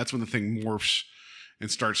again, right? And that's when the thing morphs and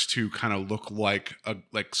starts to kind of look like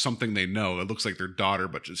something they know. It looks like their daughter,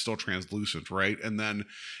 but it's still translucent, right? And then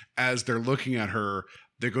as they're looking at her,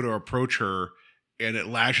 they go to approach her and it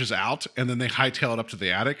lashes out and then they hightail it up to the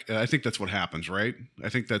attic. I think that's what happens, right? I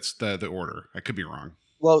think that's the order. I could be wrong.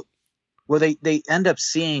 Well, they end up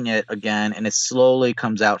seeing it again and it slowly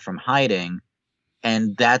comes out from hiding.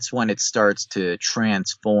 And that's when it starts to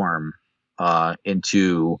transform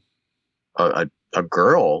into a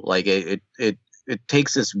girl. Like it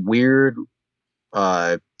takes this weird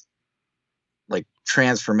like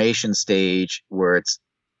transformation stage where it's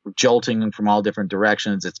jolting from all different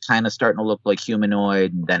directions. It's kind of starting to look like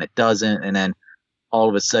humanoid, and then it doesn't, and then all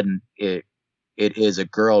of a sudden it is a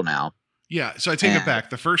girl now. Yeah, so I take it back.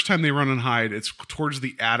 The first time they run and hide, it's towards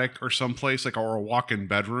the attic or someplace, like, or a walk-in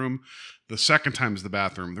bedroom. The second time is the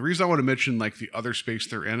bathroom. The reason I want to mention like the other space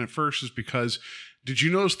they're in at first is because did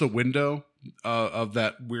you notice the window of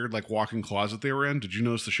that weird like walk-in closet they were in? Did you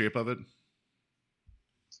notice the shape of it?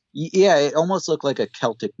 Yeah, it almost looked like a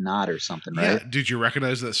Celtic knot or something, right? Yeah. Did you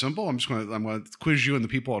recognize that symbol? I'm going to quiz you and the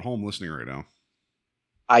people at home listening right now.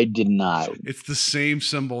 I did not. It's the same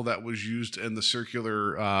symbol that was used in the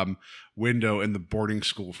circular window in the boarding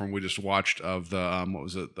school from we just watched of the what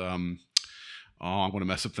was it? I'm going to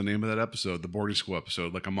mess up the name of that episode. The boarding school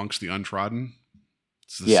episode, like Amongst the Untrodden.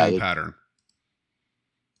 It's the same pattern.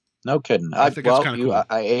 No kidding. I think it's kind of cool.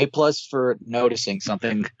 A+ for noticing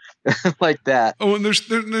something like that. Oh, and there's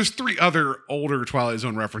 3 other older Twilight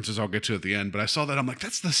Zone references I'll get to at the end, but I saw that I'm like,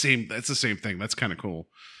 that's the same thing. That's kind of cool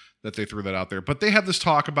that they threw that out there. But they have this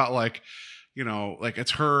talk about like, you know, like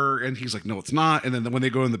it's her, and he's like, no, it's not. And then when they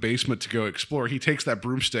go in the basement to go explore, he takes that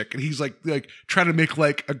broomstick and he's like trying to make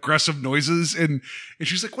like aggressive noises, and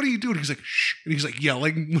she's like, what are you doing? He's like, shh, and he's like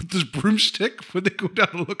yelling with this broomstick when they go down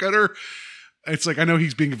to look at her. It's like, I know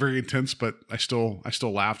he's being very intense, but I still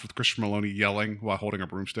laughed with Christopher Maloney yelling while holding a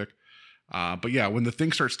broomstick. But yeah, when the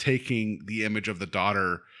thing starts taking the image of the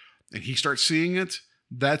daughter and he starts seeing it,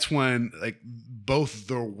 that's when like both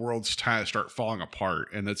the worlds start falling apart.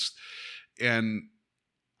 And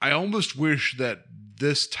I almost wish that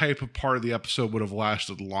this type of part of the episode would have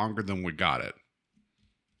lasted longer than we got it.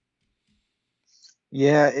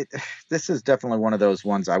 Yeah, this is definitely one of those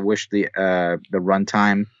ones. I wish the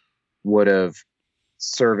runtime would have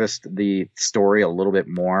serviced the story a little bit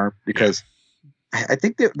more, because I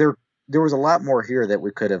think that there was a lot more here that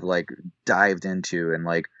we could have like dived into, and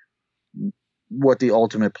like what the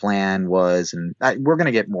ultimate plan was, and we're going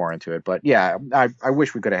to get more into it. But yeah, I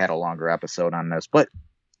wish we could have had a longer episode on this, but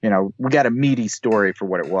you know, we got a meaty story for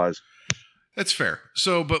what it was. That's fair.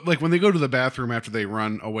 So, but like when they go to the bathroom after they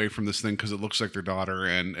run away from this thing, because it looks like their daughter,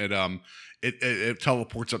 and it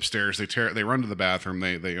teleports upstairs. They run to the bathroom.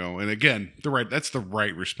 They go, and again, that's the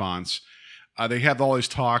right response. They have all this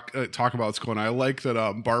talk about what's going on. I like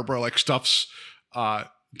that Barbara like stuffs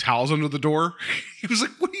towels under the door. He was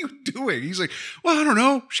like, what are you doing? He's like, well, I don't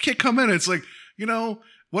know. She can't come in. It's like, you know,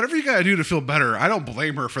 whatever you got to do to feel better. I don't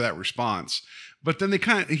blame her for that response. But then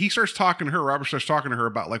he starts talking to her. Robert starts talking to her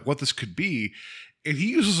about like what this could be. And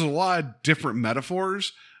he uses a lot of different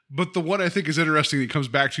metaphors. But the one I think is interesting that he comes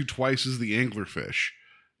back to twice is the anglerfish,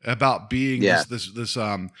 about being this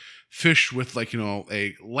fish with like, you know,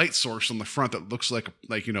 a light source on the front that looks like,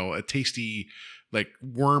 you know, a tasty like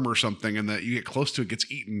worm or something, and that you get close to it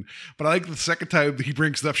gets eaten. But I like the second time he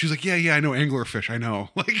brings it up, she's like, yeah, I know anglerfish. I know.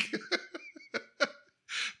 Like,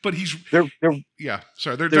 but their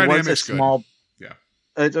dynamic's good.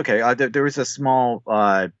 It's okay. There was a small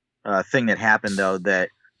thing that happened though, that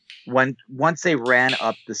once they ran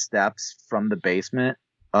up the steps from the basement,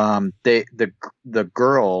 the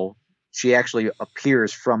girl, she actually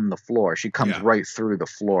appears from the floor. She comes right through the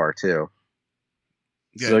floor too.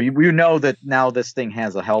 Yeah. So you know that now this thing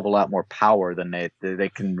has a hell of a lot more power than they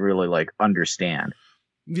can really like understand.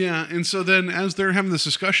 Yeah, and so then as they're having this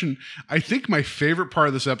discussion, I think my favorite part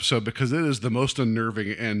of this episode, because it is the most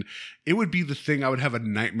unnerving, and it would be the thing I would have a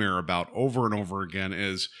nightmare about over and over again,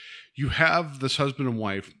 is you have this husband and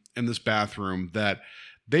wife in this bathroom that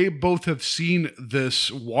they both have seen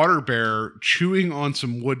this water bear chewing on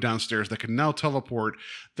some wood downstairs that can now teleport,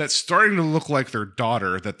 that's starting to look like their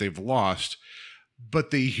daughter that they've lost,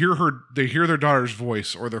 but they hear their daughter's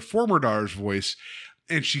voice, or their former daughter's voice,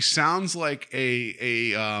 and she sounds like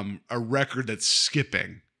a record that's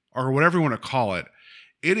skipping, or whatever you want to call it.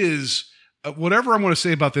 It is whatever I'm going to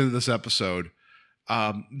say about the end of this episode.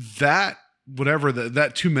 That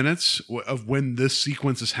 2 minutes of when this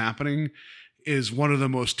sequence is happening is one of the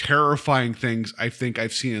most terrifying things I think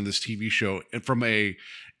I've seen in this TV show. And from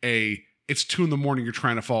it's 2 a.m, you're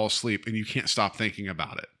trying to fall asleep and you can't stop thinking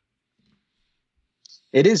about it.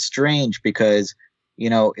 It is strange because, you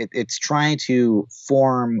know, it's trying to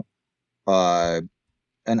form an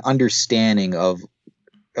understanding of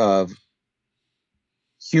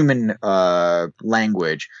human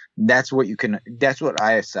language. That's what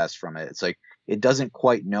I assess from it. It's like it doesn't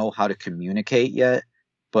quite know how to communicate yet,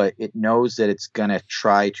 but it knows that it's going to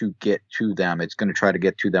try to get to them. It's going to try to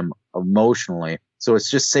get to them emotionally. So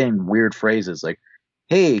it's just saying weird phrases like,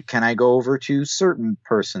 hey, can I go over to certain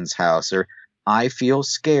person's house? Or I feel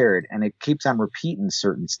scared. And it keeps on repeating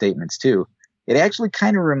certain statements too. It actually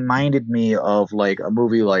kind of reminded me of like a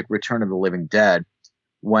movie like Return of the Living Dead,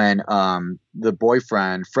 when the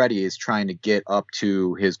boyfriend, Freddy, is trying to get up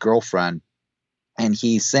to his girlfriend, and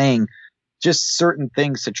he's saying just certain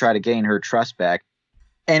things to try to gain her trust back.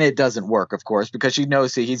 And it doesn't work, of course, because she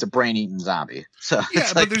knows he's a brain-eating zombie. So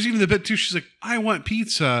yeah, but there's even the bit too. She's like, "I want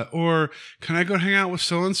pizza," or "Can I go hang out with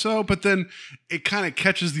so and so?" But then it kind of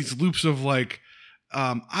catches these loops of like,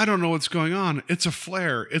 "I don't know what's going on. It's a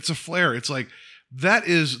flare. It's a flare." It's like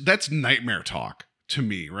that's nightmare talk to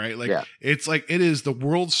me, right? Like It's like it is the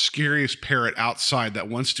world's scariest parrot outside that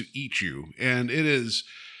wants to eat you, and it is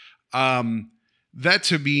that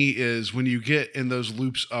to me is when you get in those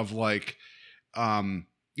loops of like.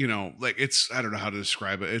 You know, like I don't know how to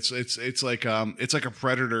describe it. It's like a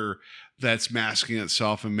predator that's masking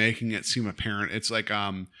itself and making it seem apparent. It's like,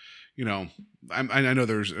 you know, I know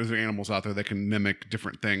there's animals out there that can mimic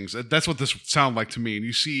different things. That's what this sounded like to me. And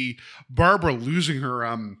you see Barbara losing her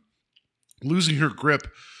grip,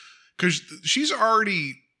 because she's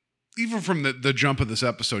already, even from the jump of this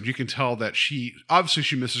episode, you can tell that she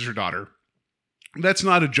misses her daughter. That's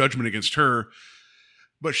not a judgment against her,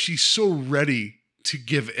 but she's so ready to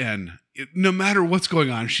give in. No matter what's going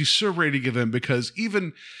on, she's so ready to give in because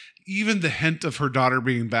even the hint of her daughter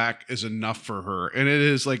being back is enough for her. And it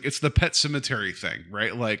is like, it's the Pet Cemetery thing,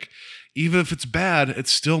 right? Like, even if it's bad,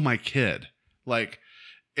 it's still my kid. Like,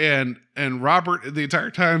 and Robert the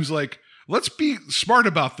entire time's like, let's be smart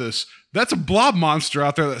about this. That's a blob monster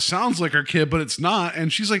out there that sounds like our kid, but it's not.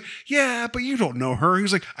 And she's like, yeah, but you don't know her.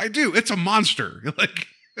 He's like, I do. It's a monster. Like,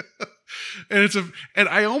 and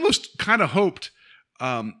I almost kind of hoped,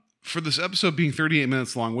 for this episode being 38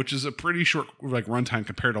 minutes long, which is a pretty short like runtime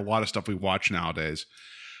compared to a lot of stuff we watch nowadays.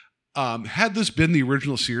 Had this been the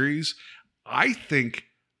original series, I think,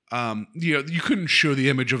 you couldn't show the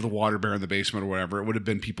image of the water bear in the basement or whatever. It would have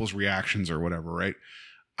been people's reactions or whatever, right?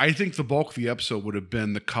 I think the bulk of the episode would have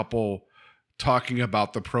been the couple talking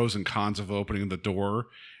about the pros and cons of opening the door,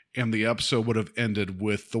 and the episode would have ended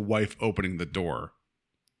with the wife opening the door,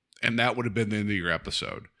 and that would have been the end of your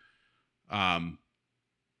episode.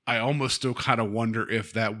 I almost still kind of wonder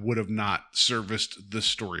if that would have not serviced the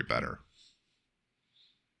story better.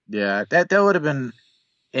 Yeah, that would have been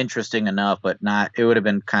interesting enough, but not. It would have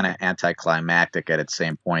been kind of anticlimactic at its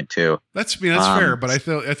same point too. That's fair, but I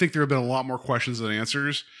think there have been a lot more questions than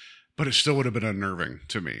answers, but it still would have been unnerving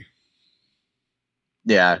to me.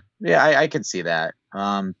 Yeah, I can see that.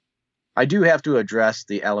 I do have to address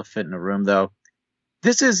the elephant in the room, though.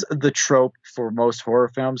 This is the trope for most horror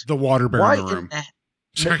films. The water bear in the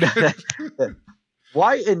room.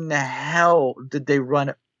 Why in the hell did they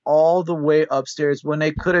run all the way upstairs when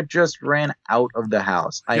they could have just ran out of the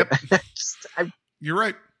house? Yep. You're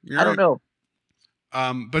right. I don't know.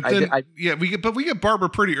 But then we get Barbara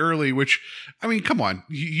pretty early, which, I mean, come on,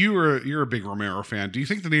 you're a big Romero fan. Do you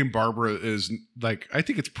think the name Barbara is like? I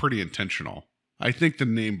think it's pretty intentional. I think the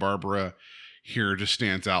name Barbara here just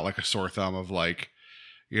stands out like a sore thumb of like,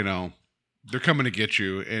 they're coming to get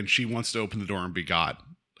you, and she wants to open the door and be God.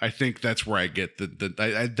 I think that's where I get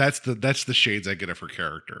that's the shades I get of her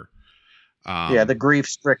character. The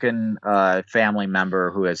grief-stricken family member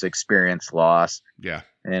who has experienced loss. Yeah,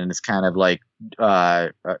 and it's kind of like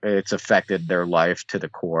it's affected their life to the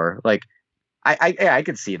core. Like, I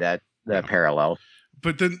could see that parallel.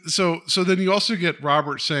 But then, so then you also get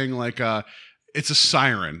Robert saying like, it's a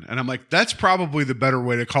siren, and I'm like, that's probably the better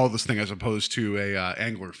way to call this thing as opposed to a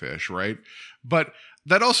anglerfish, right? But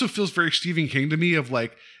that also feels very Stephen King to me, of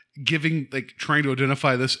like trying to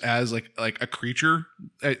identify this as like a creature,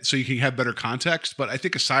 so you can have better context. But I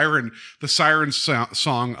think the siren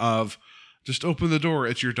song of just open the door,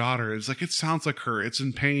 it's your daughter. It's like, it sounds like her. It's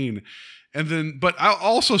in pain. And then, but I'll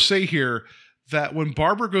also say here that when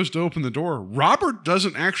Barbara goes to open the door, Robert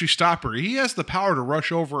doesn't actually stop her. He has the power to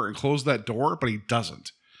rush over and close that door, but he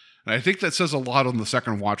doesn't. And I think that says a lot on the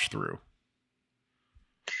second watch through.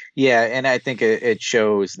 Yeah, and I think it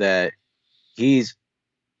shows that he's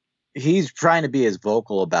trying to be as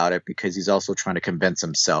vocal about it because he's also trying to convince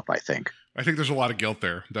himself, I think. I think there's a lot of guilt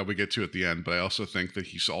there that we get to at the end, but I also think that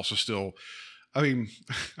he's also still, I mean,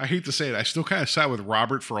 I hate to say it, I still kind of side with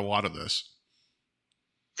Robert for a lot of this.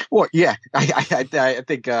 Well, yeah, I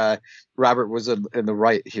think Robert was in the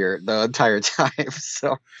right here the entire time.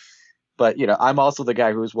 So, but I'm also the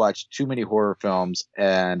guy who's watched too many horror films,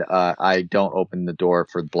 and I don't open the door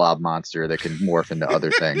for the blob monster that can morph into other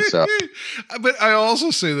things. So, but I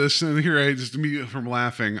also say this, and here I just immediately from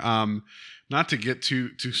laughing. Not to get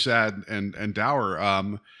too sad and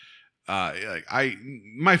dour.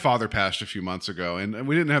 My father passed a few months ago, and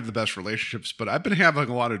we didn't have the best relationships, but I've been having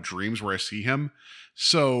a lot of dreams where I see him.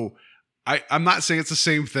 So I'm not saying it's the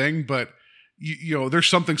same thing, but there's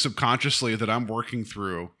something subconsciously that I'm working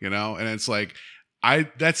through, and it's like,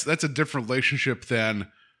 that's a different relationship than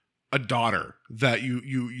a daughter that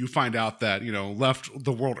you find out that, left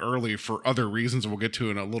the world early for other reasons we'll get to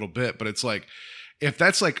in a little bit. But it's like, if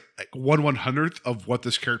that's like 1/100th of what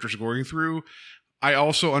this character's going through, I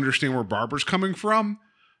also understand where Barbara's coming from,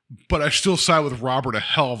 but I still side with Robert a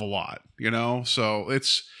hell of a lot, So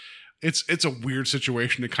it's a weird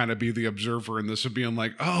situation to kind of be the observer in this, of being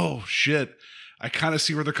like, oh shit, I kind of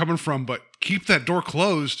see where they're coming from, but keep that door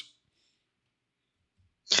closed.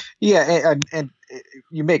 Yeah, and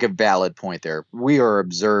you make a valid point there. We are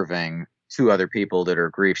observing two other people that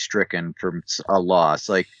are grief stricken from a loss,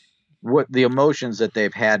 like what the emotions that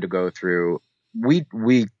they've had to go through. We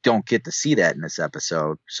don't get to see that in this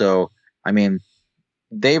episode. So, I mean,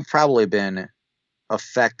 they've probably been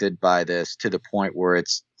affected by this to the point where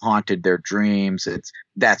it's haunted their dreams.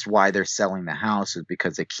 That's why they're selling the house, is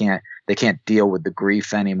because they can't deal with the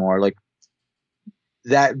grief anymore. Like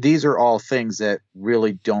that, these are all things that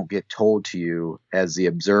really don't get told to you as the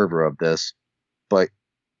observer of this. but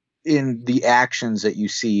in the actions that you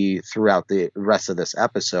see throughout the rest of this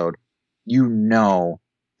episode, you know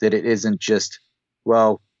that it isn't just,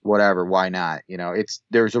 well, whatever, why not?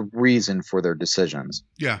 There's a reason for their decisions.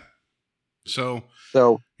 Yeah. So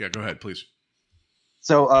yeah, go ahead, please.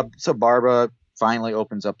 So Barbara finally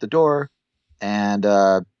opens up the door, and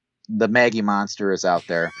the Maggie monster is out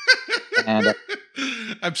there. And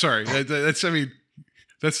I'm sorry. That's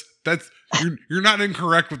you're not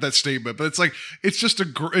incorrect with that statement, but it's just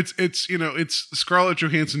it's Scarlett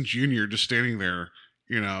Johansson Jr. just standing there,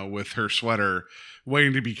 with her sweater,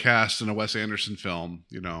 waiting to be cast in a Wes Anderson film,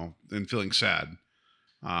 and feeling sad.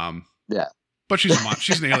 Yeah, but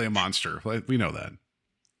she's an alien monster. We know that.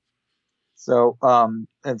 So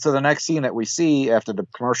so the next scene that we see after the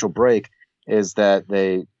commercial break is that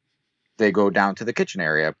they go down to the kitchen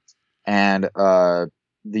area, and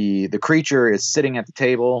the creature is sitting at the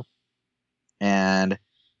table, and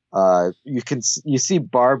you see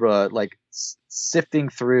Barbara like sifting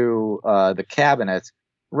through the cabinets.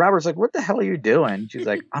 Robert's like, "What the hell are you doing?" She's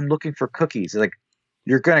like, "I'm looking for cookies." He's like,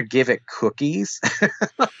 "You're gonna give it cookies?"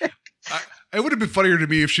 It would have been funnier to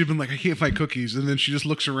me if she'd been like, "I can't find cookies," and then she just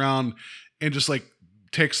looks around and just like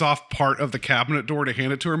takes off part of the cabinet door to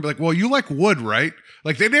hand it to her and be like, "Well, you like wood, right?"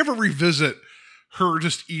 Like they never revisit her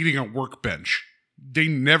just eating a workbench. They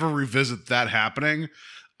never revisit that happening.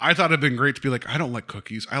 I thought it'd been great to be like, "I don't like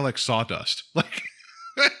cookies. I like sawdust." Like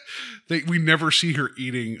we never see her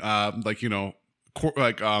eating foam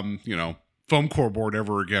core board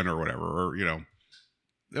ever again or whatever, or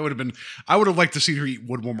that would have been. I would have liked to see her eat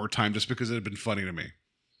wood one more time just because it had been funny to me.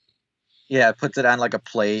 Yeah, puts it on like a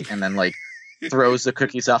plate and then like throws the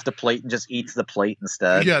cookies off the plate and just eats the plate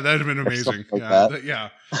instead. Yeah, that'd have been amazing. Yeah.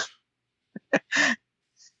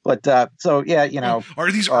 But so yeah,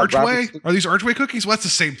 are these archway? Are these archway cookies? Well, that's the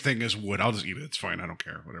same thing as wood. I'll just eat it. It's fine. I don't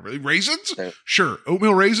care. Whatever. Raisins? Sure.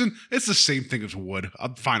 Oatmeal raisin? It's the same thing as wood.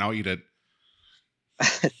 I'm fine. I'll eat it.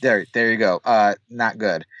 There you go. Not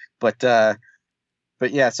good. But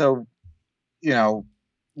yeah. So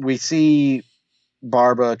we see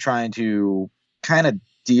Barbara trying to kind of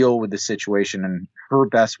deal with the situation in her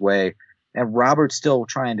best way, and Robert's still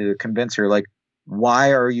trying to convince her, like,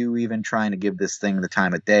 why are you even trying to give this thing the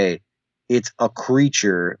time of day? It's a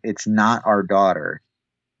creature. It's not our daughter.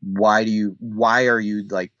 Why are you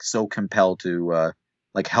like so compelled to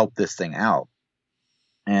like help this thing out?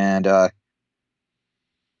 And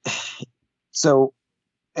so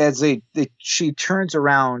as she turns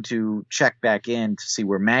around to check back in to see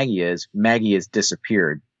where Maggie has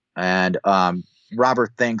disappeared. And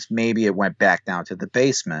Robert thinks maybe it went back down to the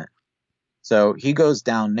basement. So he goes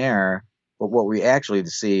down there, but what we actually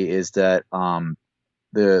see is that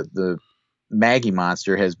the Maggie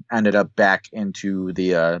monster has ended up back into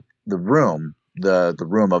the room, the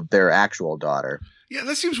room of their actual daughter. Yeah,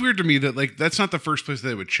 that seems weird to me that like that's not the first place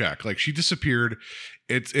they would check. Like she disappeared.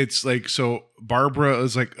 It's like, so Barbara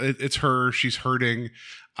is like, it's her, she's hurting.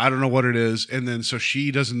 I don't know what it is. And then so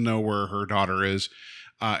she doesn't know where her daughter is.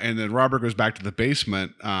 And then Robert goes back to the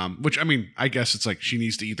basement, which, I mean, I guess it's like she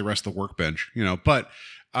needs to eat the rest of the workbench, but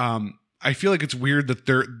I feel like it's weird that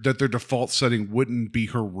their default setting wouldn't be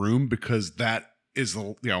her room, because that is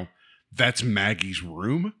that's Maggie's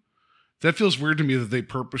room. That feels weird to me that they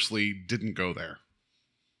purposely didn't go there.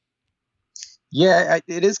 Yeah,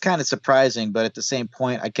 it is kind of surprising, but at the same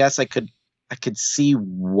point, I guess I could see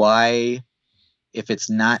why, if it's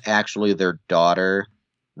not actually their daughter,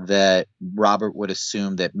 that Robert would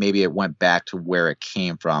assume that maybe it went back to where it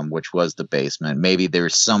came from, which was the basement. Maybe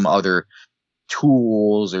there's some other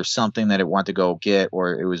tools or something that it wanted to go get,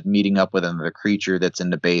 or it was meeting up with another creature that's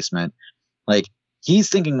in the basement. Like, he's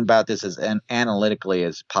thinking about this as analytically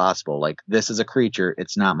as possible. Like, this is a creature,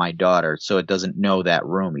 it's not my daughter, so it doesn't know that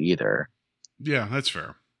room either. Yeah, that's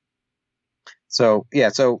fair. So yeah,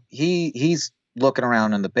 so he's looking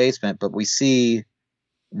around in the basement, but we see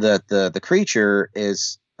that the creature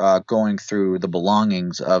is going through the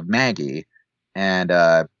belongings of Maggie, and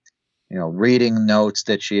reading notes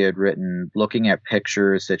that she had written, looking at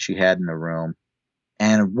pictures that she had in the room.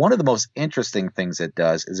 And one of the most interesting things it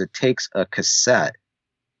does is it takes a cassette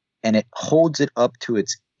and it holds it up to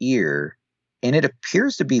its ear, and it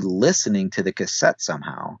appears to be listening to the cassette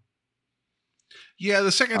somehow. Yeah,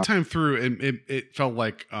 the second time through, it felt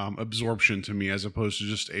like absorption to me, as opposed to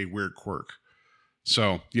just a weird quirk.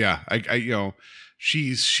 So yeah, I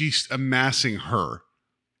she's amassing her,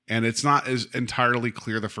 and it's not as entirely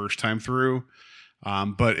clear the first time through,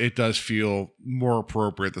 but it does feel more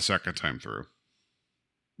appropriate the second time through.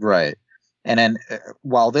 Right, and then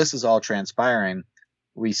while this is all transpiring,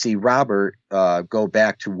 we see Robert go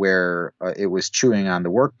back to where it was chewing on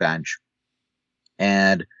the workbench,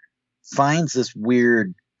 finds this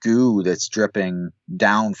weird goo that's dripping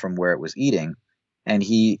down from where it was eating, and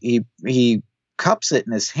he cups it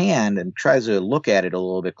in his hand and tries to look at it a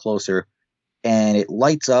little bit closer, and it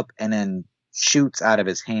lights up and then shoots out of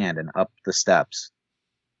his hand and up the steps.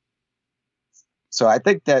 So I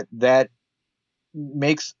think that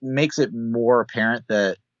makes it more apparent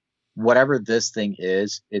that whatever this thing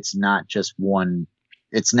is, it's not one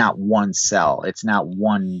cell, it's not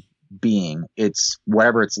one being, it's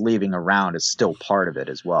whatever it's leaving around is still part of it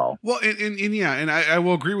as well. Well, and yeah, and I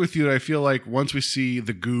will agree with you. I feel like once we see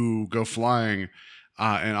the goo go flying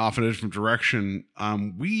and off in a different direction,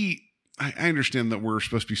 I understand that we're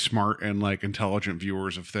supposed to be smart and like intelligent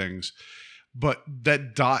viewers of things, but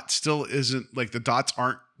that dot still isn't, like, the dots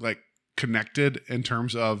aren't like connected in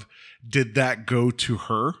terms of, did that go to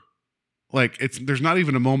her? Like, there's not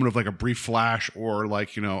even a moment of like a brief flash or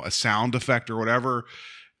like, you know, a sound effect or whatever.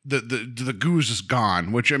 The goo is just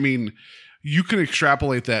gone, which, I mean, you can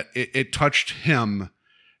extrapolate that it touched him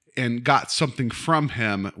and got something from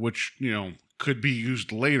him, which, you know, could be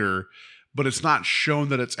used later, but it's not shown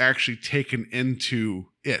that it's actually taken into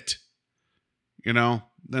it, you know?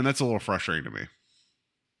 Then that's a little frustrating to me.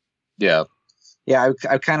 Yeah.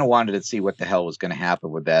 I kind of wanted to see what the hell was going to happen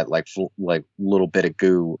with that, like little bit of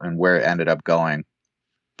goo and where it ended up going.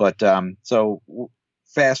 But so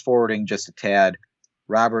fast forwarding just a tad,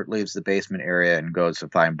 Robert leaves the basement area and goes to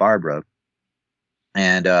find Barbara,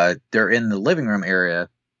 and they're in the living room area,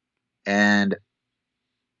 and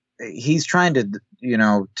he's trying to, you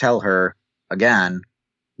know, tell her again,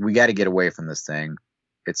 we got to get away from this thing.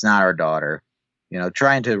 It's not our daughter, you know,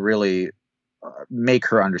 trying to really make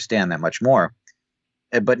her understand that much more.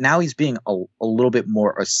 But now he's being a little bit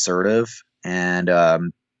more assertive,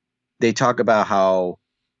 and they talk about how,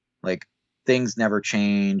 like, things never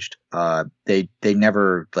changed. They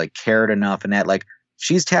never like cared enough, and that, like,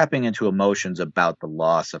 she's tapping into emotions about the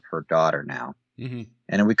loss of her daughter now. Mm-hmm.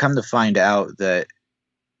 And we come to find out that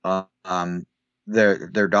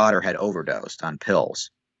their daughter had overdosed on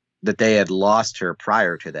pills. That they had lost her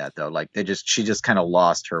prior to that, though. Like, she just kind of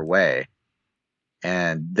lost her way,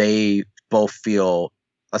 and they both feel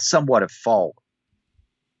a somewhat of fault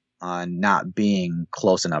on not being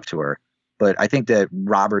close enough to her. But I think that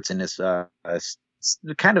Robert's in this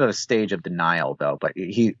kind of a stage of denial, though. But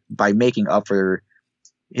by making up for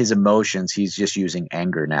his emotions, he's just using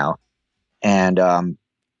anger now. And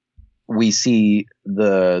we see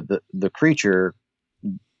the creature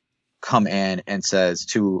come in and says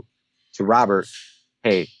to Robert,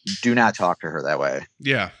 "Hey, do not talk to her that way."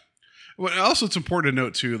 Yeah. Well, also, it's important to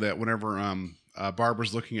note too that whenever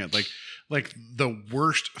Barbara's looking at like the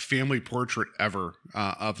worst family portrait ever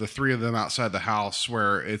of the three of them outside the house,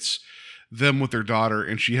 where it's them with their daughter,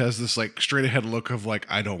 and she has this like straight ahead look of like,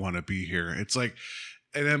 I don't want to be here. It's like,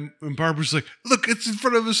 and Barbara's like, look, it's in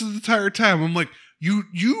front of us the entire time. I'm like, you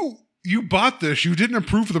bought this, you didn't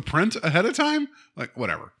approve the print ahead of time, like,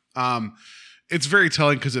 whatever. It's very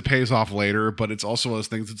telling because it pays off later, but it's also one of those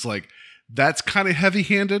things. It's like, that's kind of heavy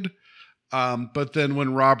handed. But then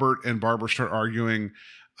when Robert and Barbara start arguing,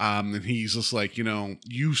 and he's just like, you know,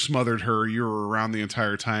 you smothered her, you were around the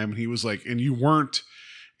entire time. And he was like, and you weren't.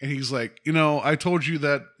 And he's like, you know, I told you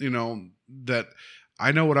that, you know, that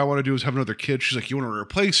I know what I want to do is have another kid. She's like, you want to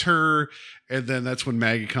replace her? And then that's when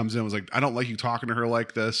Maggie comes in and was like, I don't like you talking to her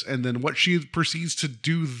like this. And then what she proceeds to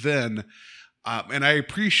do then, and I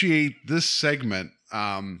appreciate this segment.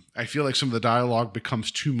 I feel like some of the dialogue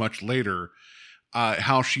becomes too much later.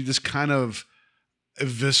 How she just kind of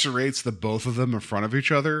eviscerates the both of them in front of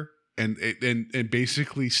each other, and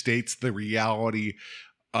basically states the reality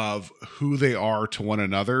of who they are to one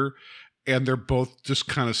another, and they're both just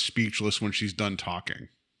kind of speechless when she's done talking.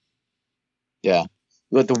 Yeah,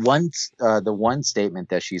 but the one statement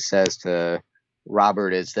that she says to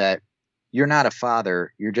Robert is that you're not a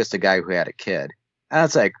father, you're just a guy who had a kid, and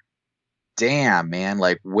it's like, damn, man,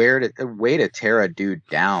 like, way to tear a dude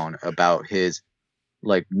down about his,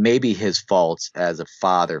 like, maybe his faults as a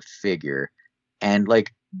father figure. And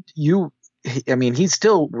like, he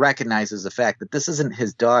still recognizes the fact that this isn't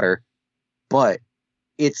his daughter, but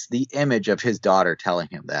it's the image of his daughter telling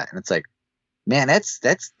him that. And it's like, man, that's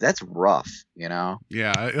rough, you know?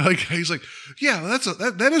 Yeah. Like, he's like, yeah,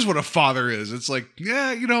 that is what a father is. It's like,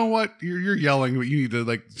 yeah, you know what? You're yelling, but you need to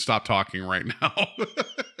like stop talking right now.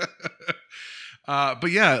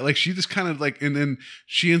 But yeah, like, she just kind of like, and then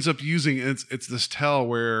she ends up using, it's this tell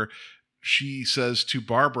where she says to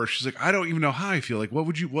Barbara, she's like, I don't even know how I feel. Like, what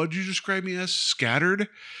would you describe me as? Scattered?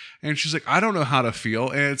 And she's like, I don't know how to feel.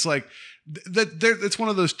 And it's like, it's one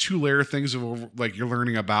of those 2-layer things of like, you're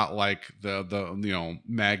learning about like the you know,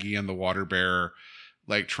 Maggie and the water bear,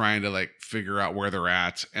 like trying to like figure out where they're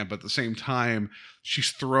at. But at the same time,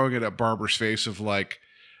 she's throwing it at Barbara's face of like,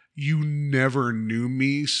 you never knew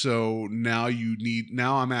me, so now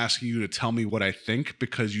I'm asking you to tell me what I think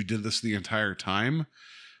because you did this the entire time.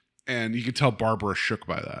 And you can tell Barbara shook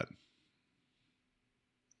by that.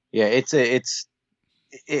 Yeah, it's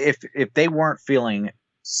if they weren't feeling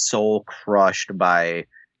soul crushed by,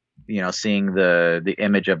 seeing the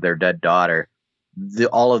image of their dead daughter,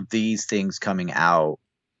 all of these things coming out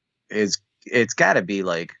it's got to be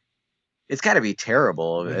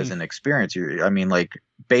terrible as an experience.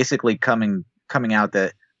 Basically coming out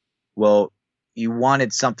that, well, you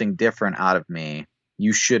wanted something different out of me.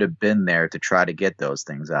 You should have been there to try to get those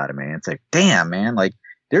things out of me. It's like, damn, man, like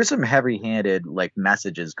there's some heavy-handed like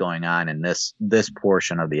messages going on in this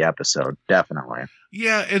portion of the episode, definitely.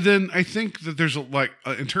 Yeah, and then I think that there's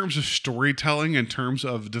in terms of storytelling, in terms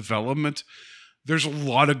of development, there's a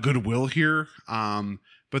lot of goodwill here.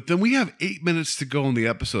 But then we have 8 minutes to go in the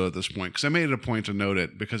episode at this point, because I made it a point to note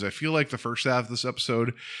it, because I feel like the first half of this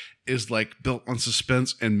episode is like built on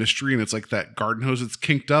suspense and mystery, and it's like that garden hose that's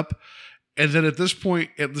kinked up. And then at this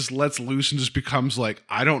point, it just lets loose and just becomes like,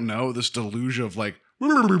 I don't know, this deluge of like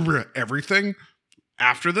everything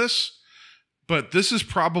after this. But this is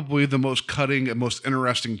probably the most cutting and most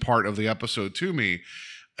interesting part of the episode to me.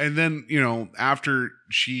 And then, after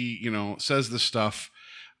she, says this stuff,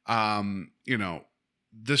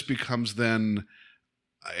 this becomes then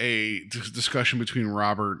a discussion between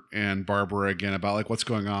Robert and Barbara again about like what's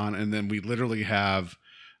going on. And then we literally have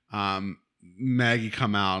Maggie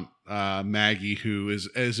come out. Maggie, who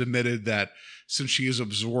is admitted that since she has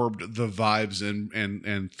absorbed the vibes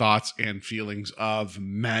and thoughts and feelings of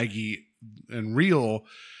Maggie and Real,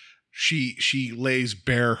 she lays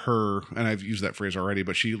bare her, and I've used that phrase already,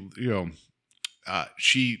 but she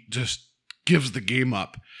just gives the game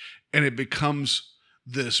up, and it becomes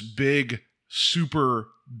this big, super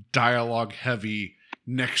dialogue heavy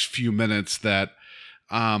next few minutes that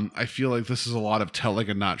I feel like this is a lot of telling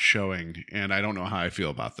and not showing, and I don't know how I feel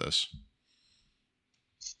about this.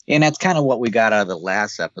 And that's kind of what we got out of the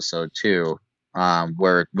last episode too,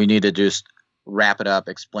 where we need to just wrap it up,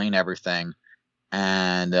 explain everything,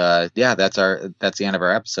 and that's the end of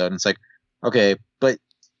our episode. And it's like, okay, but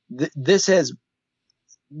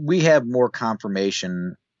we have more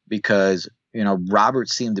confirmation because Robert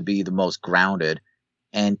seemed to be the most grounded,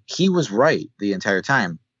 and he was right the entire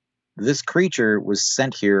time. This creature was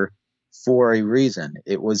sent here for a reason.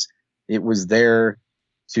 It was there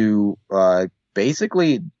to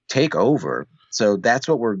basically take over. So that's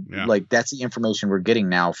what that's the information we're getting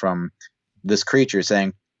now from this creature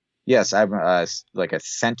saying, yes, I'm like a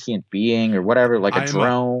sentient being or whatever, like a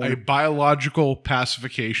drone. A biological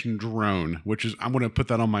pacification drone, which is, I'm going to put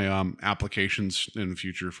that on my applications in the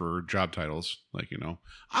future for job titles. Like,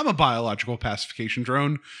 I'm a biological pacification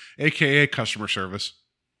drone, AKA customer service.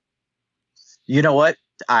 You know what?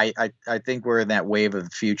 I think we're in that wave of the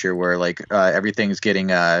future where like everything's getting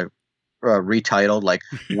retitled, like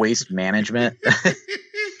waste management.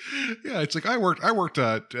 Yeah, it's like I worked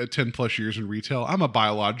 10 plus years in retail. I'm a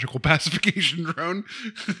biological pacification drone.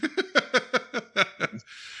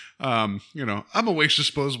 I'm a waste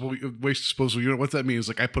disposable unit. What that means,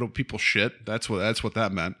 like I put up people's shit. That's what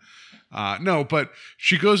that meant. No, but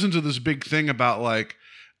she goes into this big thing about like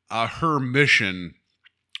her mission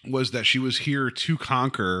was that she was here to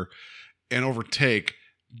conquer and overtake,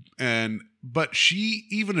 but she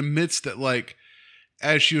even admits that like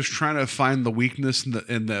as she was trying to find the weakness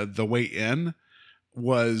in the way in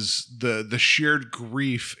was the shared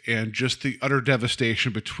grief and just the utter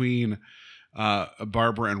devastation between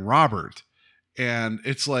Barbara and Robert. And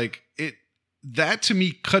it's like that to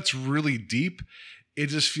me cuts really deep. It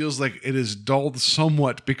just feels like it is dulled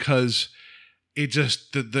somewhat because it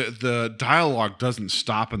just the dialogue doesn't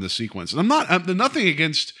stop in the sequence. And I'm nothing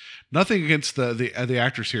against the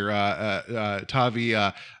actress here, Tavi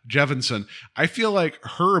Jevinson. I feel like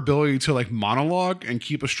her ability to like monologue and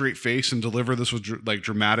keep a straight face and deliver this with like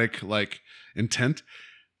dramatic like intent.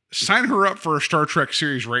 Sign her up for a Star Trek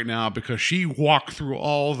series right now because she walked through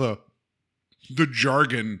all the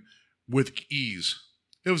jargon with ease.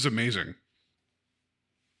 It was amazing.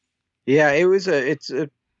 Yeah,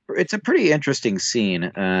 it's a pretty interesting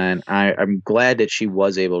scene, and I'm glad that she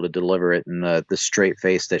was able to deliver it in the straight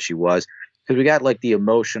face that she was, because we got like the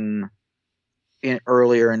emotion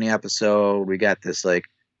earlier in the episode. We got this like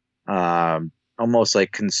almost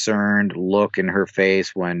like concerned look in her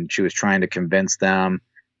face when she was trying to convince them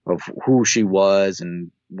of who she was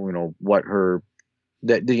and what her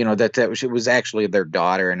that she was actually their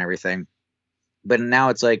daughter and everything. But now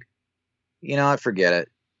it's like, I forget it.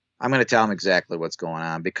 I'm going to tell him exactly what's going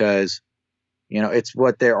on, because it's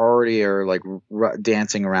what they already are like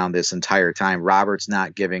dancing around this entire time. Robert's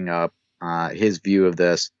not giving up his view of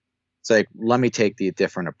this. It's like, let me take the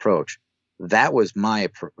different approach. That was my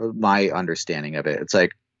understanding of it. It's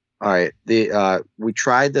like, all right, we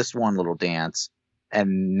tried this one little dance,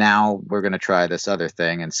 and now we're going to try this other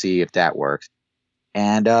thing and see if that works.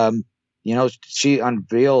 And she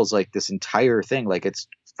unveils like this entire thing, like it's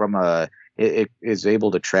from it is able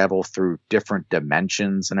to travel through different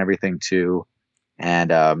dimensions and everything too.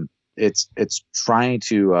 And it's trying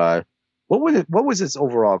to what was its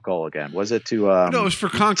overall goal again? Was it to no, it was for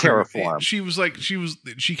conquer. Terraform.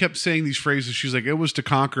 She kept saying these phrases. She's like, it was to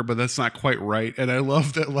conquer, but that's not quite right. And I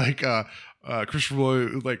love that, like Christopher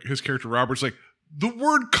Lloyd, like his character Robert's like, the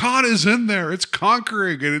word con is in there. It's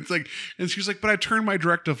conquering. And it's like, and she's like, but I turned my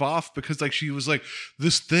directive off because like she was like,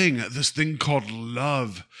 this thing called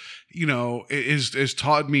love, is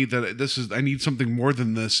taught me that I need something more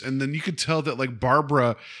than this. And then you could tell that like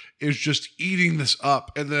Barbara is just eating this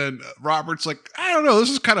up. And then Robert's like, I don't know, this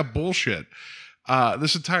is kind of bullshit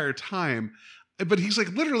this entire time. But he's like,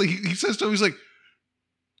 literally, he says to him, he's like,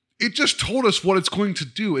 it just told us what it's going to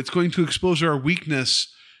do. It's going to expose our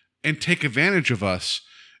weakness and take advantage of us.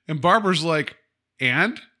 And Barbara's like,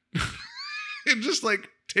 and? And just like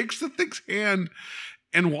takes the thing's hand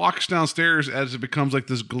and walks downstairs as it becomes like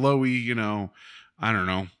this glowy, I don't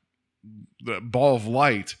know, the ball of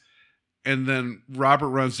light. And then Robert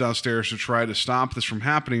runs downstairs to try to stop this from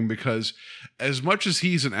happening, because as much as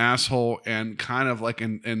he's an asshole and kind of like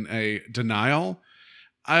in a denial,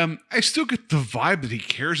 I still get the vibe that he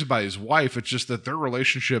cares about his wife. It's just that their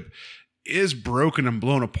relationship is broken and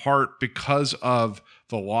blown apart because of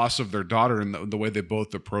the loss of their daughter and the way they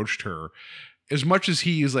both approached her. As much as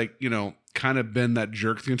he is like, kind of been that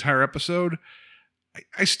jerk the entire episode,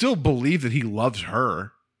 I still believe that he loves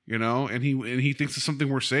her, and he thinks it's something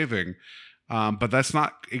worth saving. But that's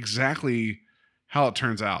not exactly how it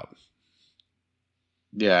turns out.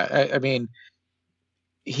 Yeah. I mean,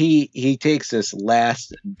 he takes this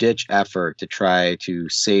last ditch effort to try to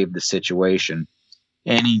save the situation,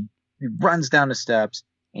 and he runs down the steps,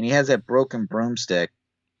 and he has that broken broomstick,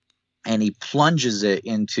 and he plunges it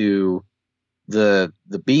into the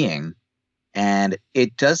being, and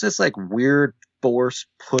it does this like weird force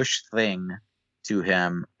push thing to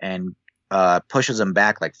him, and pushes him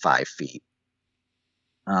back like 5 feet.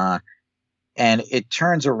 And it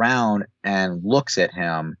turns around and looks at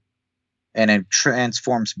him, and it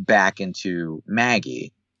transforms back into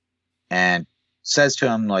Maggie, and says to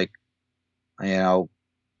him like,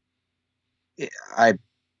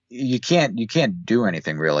 you can't do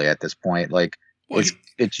anything really at this point. Like, well,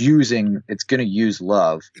 it's going to use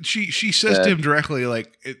love. She says to him directly,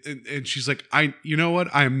 like, and she's like, you know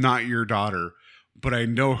what? I am not your daughter, but I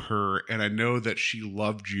know her, and I know that she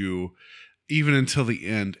loved you even until the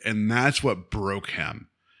end. And that's what broke him.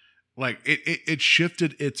 Like it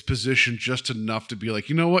shifted its position just enough to be like,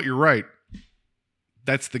 you know what? You're right.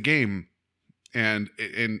 That's the game. And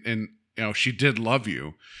she did love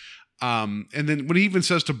you. And then when he even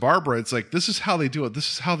says to Barbara, it's like, this is how they do it.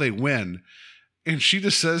 This is how they win. And she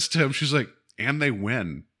just says to him, she's like, and they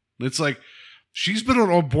win. It's like, she's been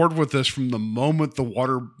on board with this from the moment the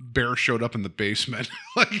water bear showed up in the basement.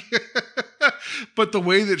 Like, but the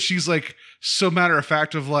way that she's like, so matter of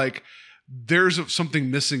fact of like, there's something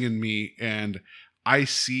missing in me and I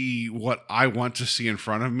see what I want to see in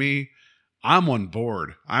front of me. I'm on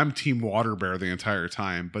board. I'm team water bear the entire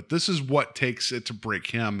time, but this is what takes it to break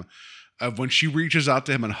him. Of when she reaches out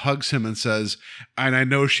to him and hugs him and says, and I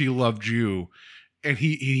know she loved you, and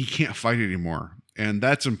he can't fight anymore. And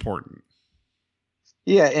that's important.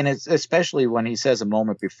 Yeah. And it's especially when he says a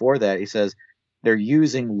moment before that, he says they're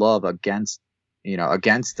using love against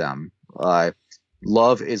them.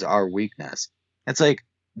 Love is our weakness. It's like,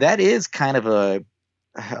 that is kind of a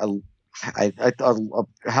hell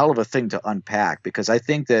of a thing to unpack, because I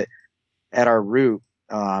think that at our root,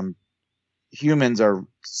 humans are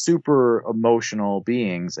super emotional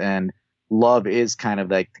beings, and love is kind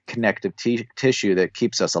of like the connective tissue that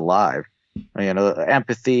keeps us alive.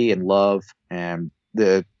 Empathy and love, and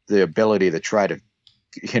the ability to try to,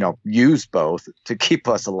 use both to keep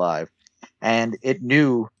us alive. And it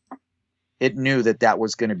knew that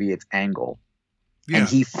was going to be its angle. Yeah. And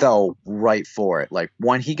he fell right for it. Like,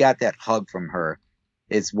 when he got that hug from her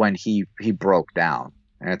is when he broke down.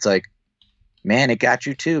 And it's like, man, it got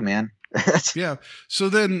you too, man. Yeah. So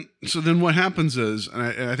then what happens is, and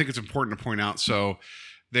I think it's important to point out, so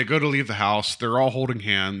they go to leave the house, they're all holding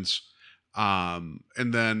hands. And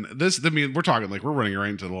then we're talking like, we're running right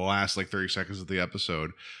into the last like 30 seconds of the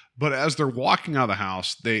episode. But as they're walking out of the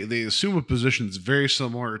house, they assume a position that's very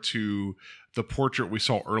similar to the portrait we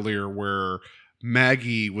saw earlier, where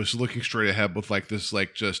Maggie was looking straight ahead with like this,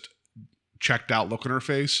 like just checked out look on her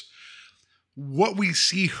face. What we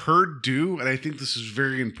see her do, and I think this is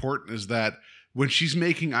very important, is that when she's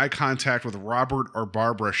making eye contact with Robert or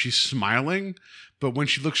Barbara, she's smiling, but when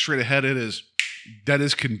she looks straight ahead, it is dead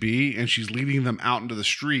as can be, and she's leading them out into the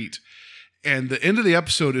street. And the end of the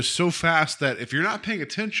episode is so fast that if you're not paying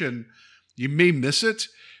attention, you may miss it.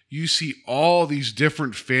 You see all these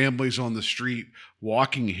different families on the street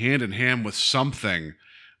walking hand in hand with something.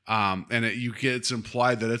 And it's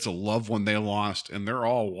implied that it's a loved one they lost, and they're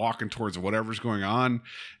all walking towards whatever's going on.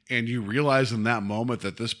 And you realize in that moment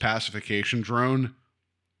that this pacification drone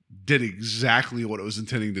did exactly what it was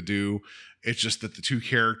intending to do. It's just that the two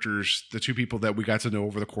characters, the two people that we got to know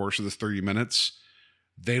over the course of this 30 minutes,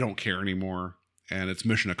 they don't care anymore, and it's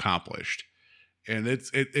mission accomplished. And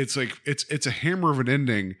it's a hammer of an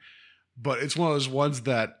ending, but it's one of those ones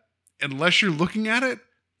that unless you're looking at it,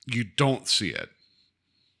 you don't see it.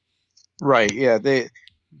 Right. Yeah.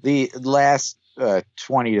 The last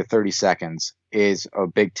 20 to 30 seconds is a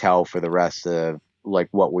big tell for the rest of like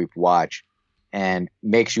what we've watched, and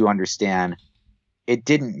makes you understand it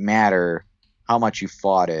didn't matter how much you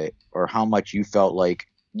fought it or how much you felt like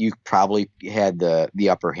you probably had the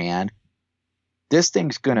upper hand. This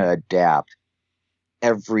thing's going to adapt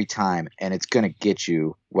every time, and it's going to get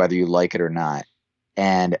you whether you like it or not.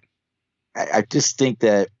 And I just think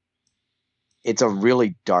that it's a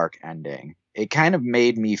really dark ending. It kind of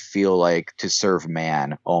made me feel like To Serve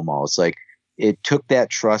Man, almost like it took that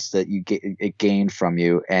trust that it gained from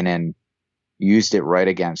you and then used it right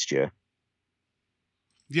against you.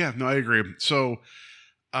 Yeah, no, I agree. So,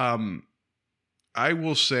 I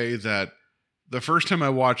will say that the first time I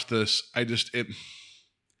watched this,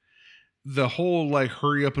 the whole like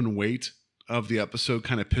hurry up and wait of the episode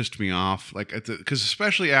kind of pissed me off. Like, because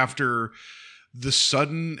especially after the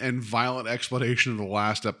sudden and violent explanation of the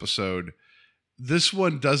last episode, this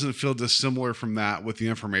one doesn't feel dissimilar from that with the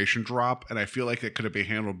information drop. And I feel like it could have been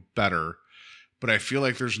handled better, but I feel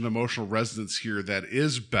like there's an emotional resonance here that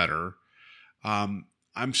is better. I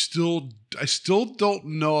still don't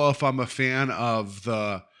know if I'm a fan of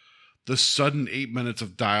the sudden 8 minutes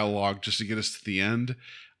of dialogue just to get us to the end.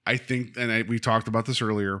 I think, and we talked about this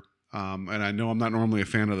earlier, and I know I'm not normally a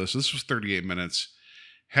fan of this. This was 38 minutes.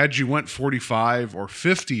 Had you went 45 or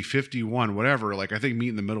 50, 51, whatever, like I think Meet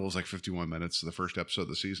in the Middle is like 51 minutes, the first episode of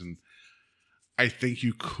the season. I think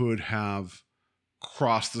you could have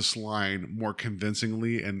crossed this line more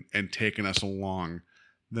convincingly and taken us along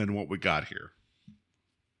than what we got here.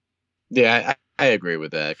 Yeah, I agree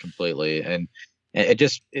with that completely. And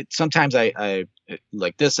sometimes I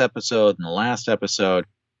like this episode and the last episode,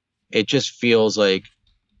 it just feels like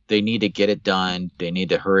they need to get it done. They need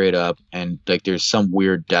to hurry it up. And like there's some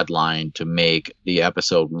weird deadline to make the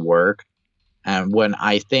episode work. And when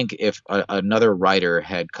I think if another writer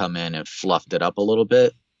had come in and fluffed it up a little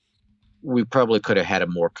bit, we probably could have had a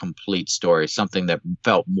more complete story, something that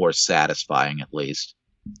felt more satisfying at least.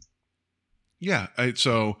 Yeah. I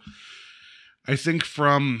think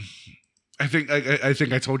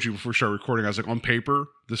I told you before we started recording, I was like, on paper,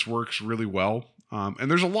 this works really well.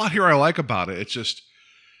 And there's a lot here I like about it. It's just,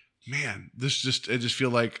 man, I just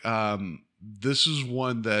feel like this is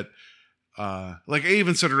one that, like I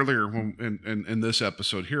even said earlier when, in this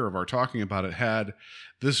episode here of our talking about it, had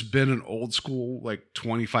this been an old school, like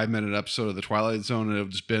 25-minute episode of The Twilight Zone, and it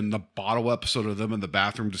had just been the bottle episode of them in the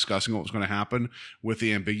bathroom discussing what was going to happen with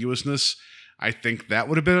the ambiguousness, I think that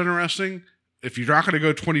would have been interesting. If you're not going to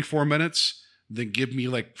go 24 minutes, then give me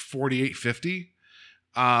like 48, 50.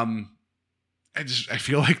 I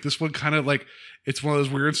feel like this one kind of like, it's one of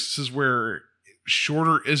those weird instances where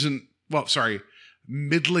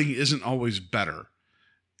middling isn't always better.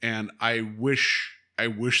 And I wish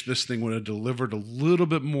this thing would have delivered a little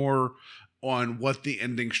bit more on what the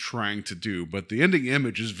ending's trying to do. But the ending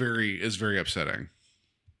image is very upsetting.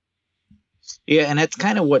 Yeah, and that's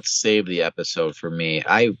kind of what saved the episode for me.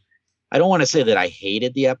 I don't want to say that I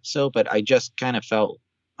hated the episode, but I just kind of felt,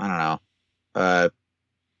 I don't know,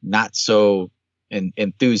 not so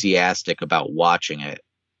enthusiastic about watching it.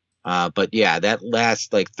 But yeah, that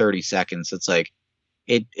last like 30 seconds, it's like,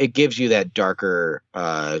 it gives you that darker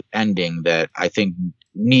ending that I think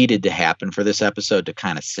needed to happen for this episode to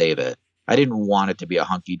kind of save it. I didn't want it to be a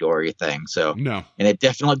hunky-dory thing. So no, and it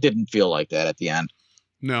definitely didn't feel like that at the end.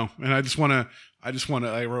 No, and I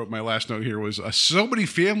wrote my last note here was so many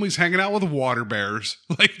families hanging out with water bears,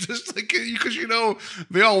 like just like because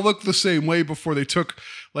they all look the same way before they took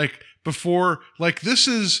this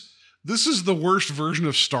is this is the worst version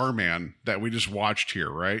of Starman that we just watched here,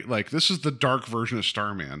 right? Like, this is the dark version of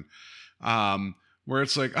Starman, where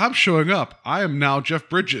it's like, I'm showing up. I am now Jeff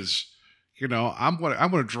Bridges. You know, I'm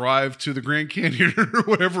gonna drive to the Grand Canyon or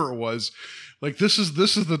whatever it was. Like, this is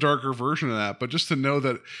the darker version of that. But just to know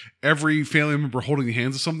that every family member holding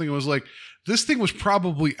hands of something, it was like, this thing was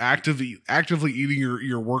probably actively eating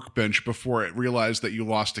your workbench before it realized that you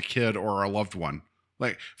lost a kid or a loved one.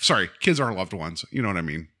 Like, sorry, kids are loved ones. You know what I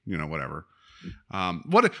mean? You know, whatever.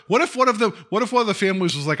 What if one of the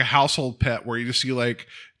families was like a household pet where you just see like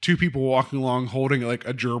two people walking along holding like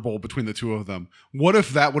a gerbil between the two of them? What if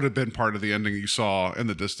that would have been part of the ending you saw in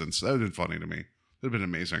the distance? That would have been funny to me. That would have been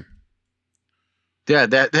amazing. Yeah,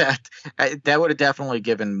 that would have definitely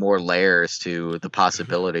given more layers to the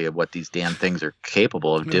possibility of what these damn things are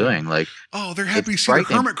capable of doing. Like, oh, they're happy to see the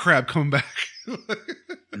hermit crab come back.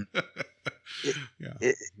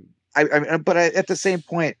 But at the same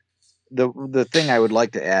point, the thing I would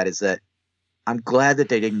like to add is that I'm glad that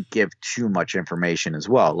they didn't give too much information as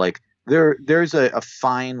well. Like, there's a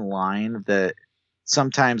fine line that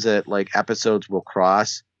sometimes that like episodes will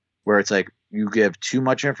cross where it's like you give too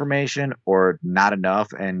much information or not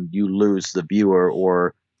enough, and you lose the viewer,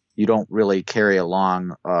 or you don't really carry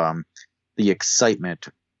along the excitement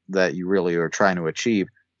that you really are trying to achieve.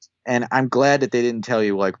 And I'm glad that they didn't tell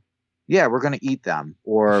you like, yeah, we're going to eat them,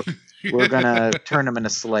 or we're going to turn them into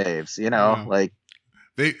slaves, you know, like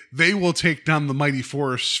they will take down the mighty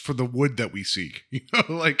forest for the wood that we seek, you know,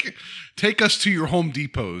 like, take us to your Home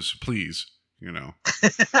Depots, please. You know,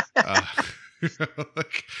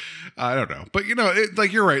 like, I don't know, but you know,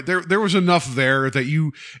 like, you're right. There was enough there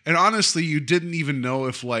that and honestly, you didn't even know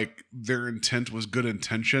if like their intent was good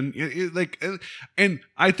intention. And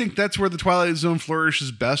I think that's where the Twilight Zone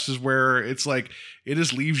flourishes best, is where it's like, it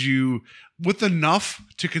just leaves you with enough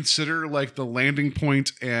to consider like the landing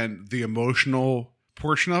point and the emotional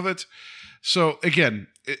portion of it. So again,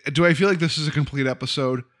 do I feel like this is a complete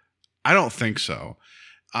episode? I don't think so.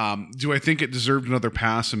 Do I think it deserved another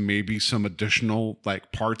pass and maybe some additional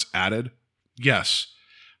like parts added? Yes.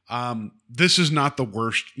 This is not the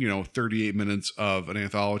worst, 38 minutes of an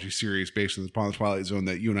anthology series based upon the Twilight Zone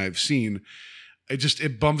that you and I have seen.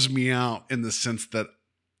 It bums me out in the sense that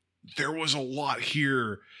there was a lot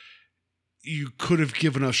here. You could have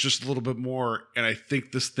given us just a little bit more, and I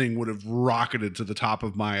think this thing would have rocketed to the top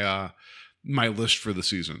of my my list for the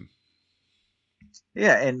season.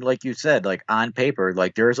 Yeah, and like you said, like on paper,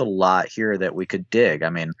 like there's a lot here that we could dig. I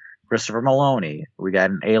mean, Christopher Maloney, we got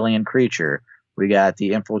an alien creature, we got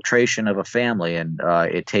the infiltration of a family, and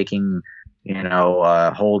it taking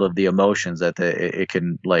hold of the emotions that it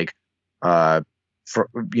can like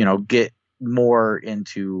get more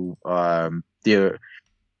into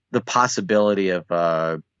the possibility of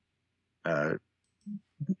I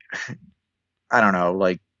don't know,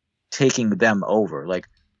 like taking them over, like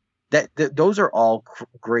that those are all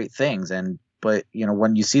great things. But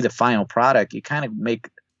when you see the final product, you kind of make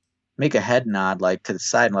a head nod like to the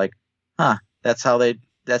side and like, huh, that's how they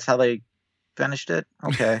finished it.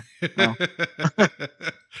 Okay. Well.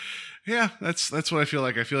 Yeah, that's what I feel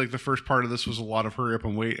like. I feel like the first part of this was a lot of hurry up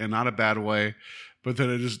and wait, and not a bad way, but then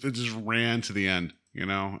it just ran to the end,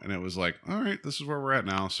 and it was like, all right, this is where we're at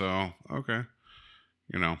now. So, okay.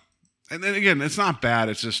 And then again, it's not bad.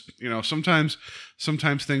 It's just, sometimes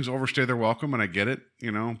things overstay their welcome, and I get it,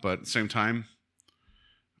 but at the same time,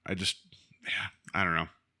 I don't know.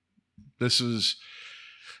 This is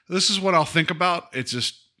what I'll think about. It's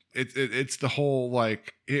just, it's the whole,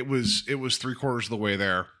 like, it was 3/4 of the way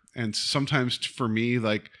there. And sometimes for me,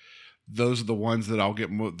 like, those are the ones that I'll get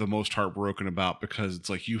the most heartbroken about, because it's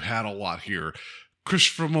like, you had a lot here.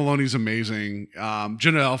 Christopher Maloney's amazing.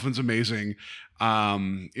 Jenna Elfman's amazing. I'll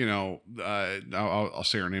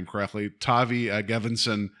say her name correctly. Tavi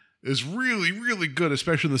Gevinson is really, really good,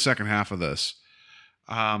 especially in the second half of this.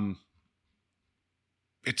 They're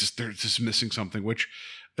just missing something, which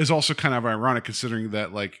is also kind of ironic considering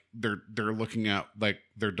that like they're looking at like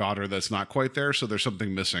their daughter that's not quite there, so there's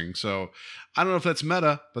something missing. So I don't know if that's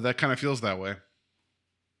meta, but that kind of feels that way.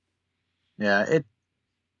 Yeah,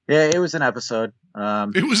 it was an episode.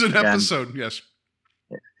 It was an episode, yes.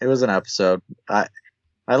 It was an episode. I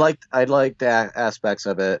liked that aspects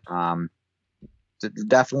of it. It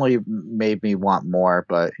definitely made me want more,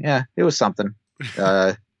 but yeah, it was something.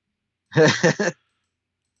 So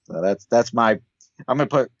that's my. I'm gonna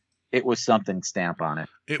put "it was something" stamp on it.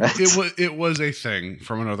 It was a thing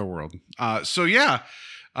from another world. So yeah.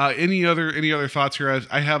 Any other thoughts here?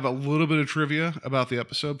 I have a little bit of trivia about the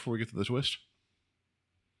episode before we get to the twist.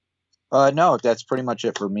 No, that's pretty much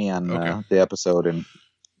it for me on the episode. And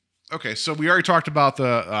Okay, so we already talked about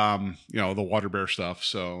the the water bear stuff.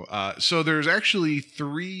 So there's actually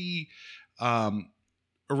 3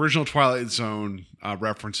 original Twilight Zone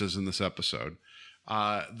references in this episode.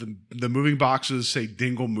 The moving boxes say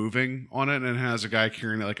Dingle Moving on it, and it has a guy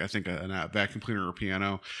carrying I think a vacuum cleaner or a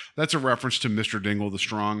piano. That's a reference to Mr. Dingle the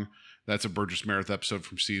Strong. That's a Burgess Meredith episode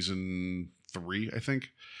from season 3, I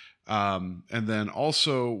think. And then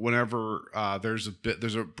also whenever there's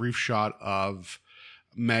a brief shot of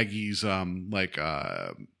Maggie's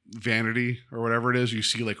vanity or whatever it is, you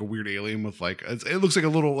see a weird alien with it looks like a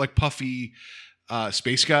little puffy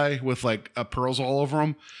space guy with pearls all over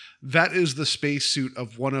him. That is the spacesuit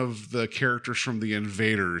of one of the characters from the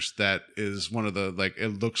Invaders. That is one of the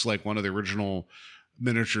it looks like one of the original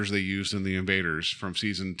miniatures they used in the Invaders from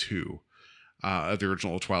season 2 of the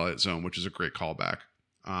original Twilight Zone, which is a great callback.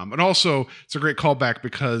 And also, it's a great callback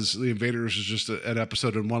because The Invaders is just an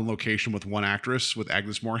episode in one location with one actress, with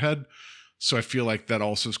Agnes Moorehead. So I feel like that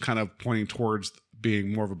also is kind of pointing towards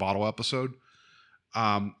being more of a bottle episode.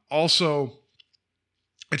 Also,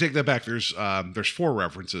 I take that back. There's 4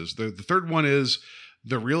 references. The third one is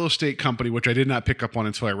the real estate company, which I did not pick up on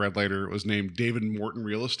until I read later. It was named David Morton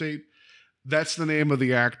Real Estate. That's the name of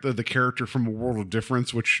the character from A World of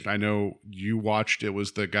Difference, which I know you watched. It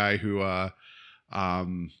was the guy who...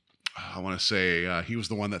 I want to say he was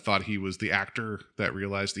the one that thought he was the actor that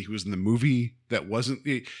realized that he was in the movie that wasn't.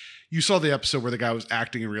 You saw the episode where the guy was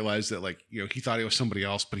acting and realized that he thought he was somebody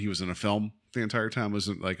else, but he was in a film the entire time. It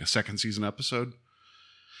wasn't a second season episode.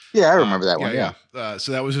 Yeah, I remember that one. Yeah.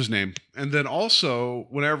 So that was his name. And then also,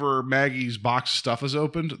 whenever Maggie's box of stuff is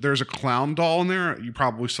opened, there's a clown doll in there. You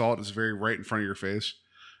probably saw it. It's very right in front of your face.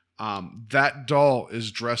 That doll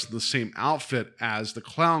is dressed in the same outfit as the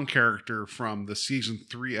clown character from the season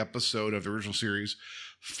 3 episode of the original series,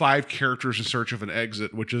 5 Characters in Search of an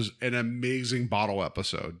Exit, which is an amazing bottle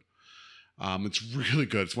episode. It's really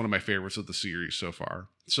good. It's one of my favorites of the series so far.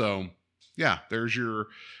 So yeah, there's your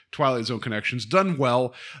Twilight Zone connections done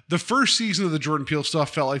well. The first season of the Jordan Peele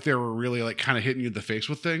stuff felt like they were really kind of hitting you in the face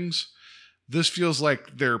with things. This feels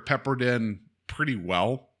like they're peppered in pretty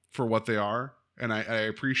well for what they are. And I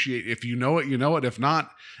appreciate if you know it, you know it. If not,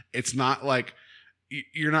 it's not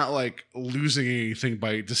you're not losing anything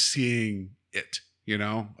by just seeing it.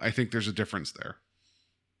 I think there's a difference there.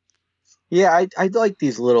 Yeah, I like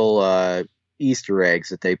these little Easter eggs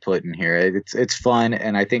that they put in here. It's fun,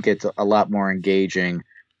 and I think it's a lot more engaging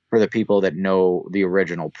for the people that know the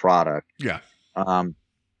original product. Yeah.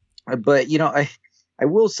 But I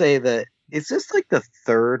will say that. Is this the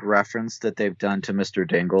 3rd reference that they've done to Mr.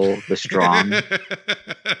 Dingle the Strong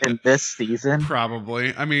in this season?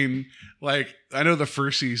 Probably. I mean, I know the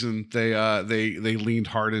first season they leaned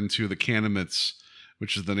hard into the Canimets,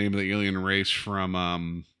 which is the name of the alien race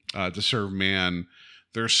from To Serve Man.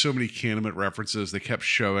 There's so many Canimet references. They kept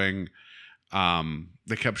showing the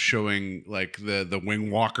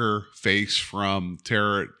Wing Walker face from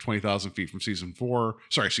Terror at 20,000 Feet from season 5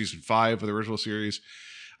 of the original series.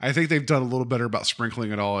 I think they've done a little better about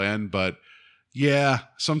sprinkling it all in, but yeah,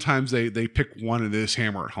 sometimes they pick one and they just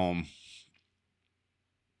hammer it home.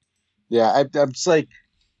 Yeah, I'm just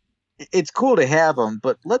it's cool to have them,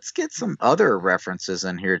 but let's get some other references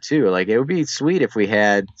in here too. It would be sweet if we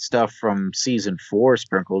had stuff from season 4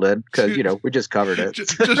 sprinkled in, because we just covered it.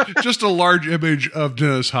 just a large image of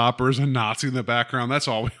Dennis Hopper as a Nazi in the background. That's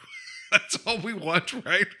all we want,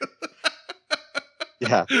 right?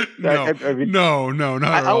 Yeah. No, not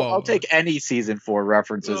at all. I'll take any season 4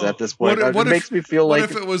 references at this point. It makes me feel like. What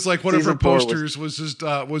if it was one of her posters was just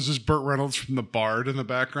Burt Reynolds from The Bard in the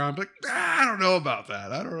background? I don't know about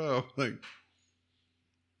that. I don't know.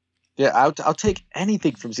 Yeah, I'll take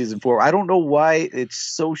anything from season 4. I don't know why it's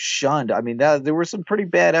so shunned. I mean, there were some pretty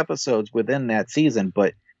bad episodes within that season,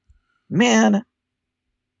 but man,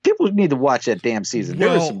 people need to watch that damn season. There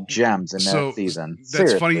were some gems in that season. That's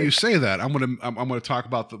Seriously. funny you say that. I'm gonna talk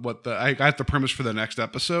about I got the premise for the next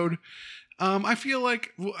episode. I feel I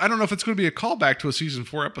don't know if it's going to be a callback to a season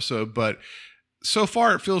 4 episode, but so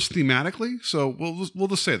far it feels thematically. So we'll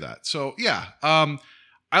just say that. So yeah,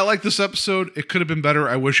 I like this episode. It could have been better.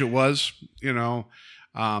 I wish it was.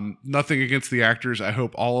 Nothing against the actors. I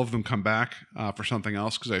hope all of them come back for something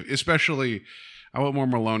else, because especially. I want more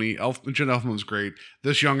Maloney. Jen Elfman's great.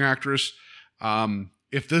 This young actress,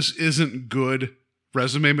 if this isn't good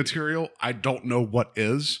resume material, I don't know what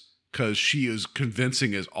is, because she is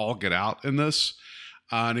convincing as all get out in this.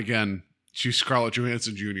 And again, she's Scarlett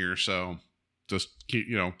Johansson Jr., so just keep,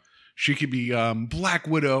 she could be Black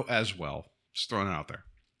Widow as well. Just throwing it out there.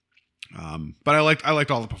 But I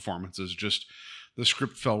liked all the performances. Just the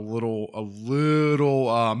script felt a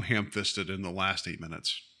little ham-fisted in the last 8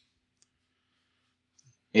 minutes.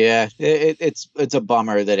 Yeah, it's a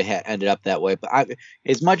bummer that it ended up that way. But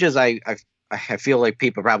as much as I feel like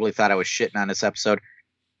people probably thought I was shitting on this episode,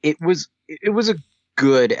 it was a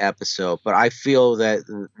good episode. But I feel that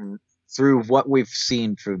through what we've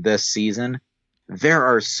seen for this season, there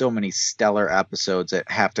are so many stellar episodes that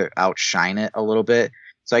have to outshine it a little bit.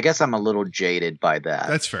 So I guess I'm a little jaded by that.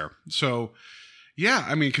 That's fair. So, yeah,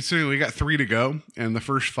 I mean, considering we got 3 to go, and the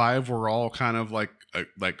first 5 were all kind of like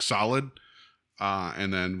solid,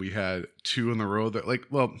 and then we had 2 in the row that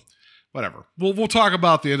whatever. We'll talk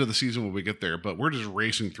about the end of the season when we get there, but we're just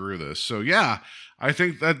racing through this. So yeah, I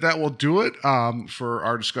think that will do it for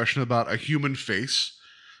our discussion about A Human Face.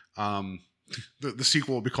 The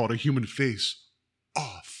sequel will be called A Human Face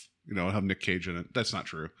Off. It'll have Nick Cage in it. That's not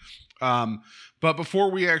true. But before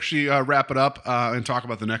we actually wrap it up and talk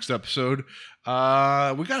about the next episode,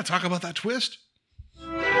 we got to talk about that twist.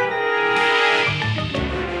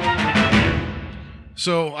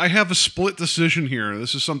 So I have a split decision here.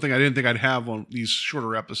 This is something I didn't think I'd have on these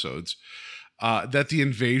shorter episodes. That the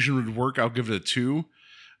invasion would work, I'll give it a 2.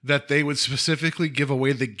 That they would specifically give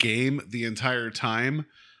away the game the entire time,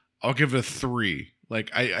 I'll give it a 3. Like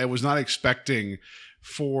I was not expecting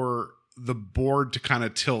for the board to kind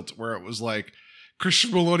of tilt where it was like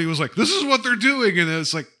Christian Maloney was like, this is what they're doing. And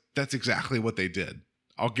it's like, that's exactly what they did.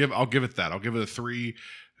 I'll give it that. I'll give it a 3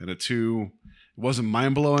 and a 2. It wasn't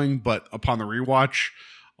mind blowing, but upon the rewatch,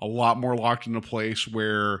 a lot more locked into place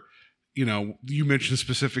where, you mentioned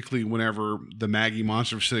specifically whenever the Maggie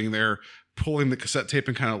monster was sitting there pulling the cassette tape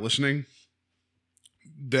and kind of listening,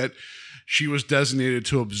 that she was designated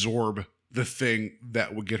to absorb the thing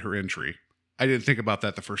that would get her entry. I didn't think about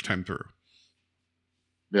that the first time through.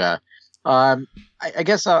 Yeah. I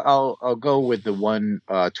guess I'll go with the one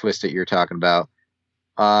twist that you're talking about.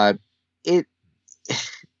 I'm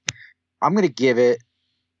going to give it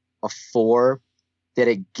a 4, that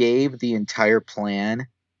it gave the entire plan,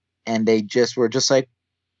 and they just were just like,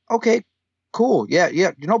 okay, cool.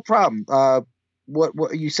 Yeah, no problem.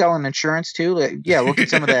 What are you selling insurance too? Yeah, we'll get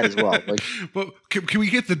some of that as well. Like, but can we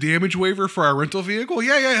get the damage waiver for our rental vehicle?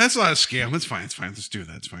 Yeah, that's not a scam. That's fine. Let's do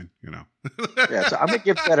that. It's fine. Yeah, so I'm gonna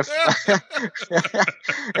give that a.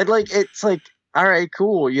 And it's like, all right,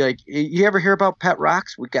 cool. You ever hear about pet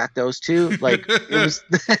rocks? We got those too. Like it was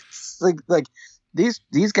it's like these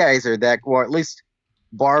guys are that, or at least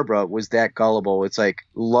Barbara was that gullible. It's like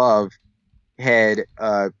Love had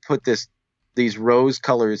put these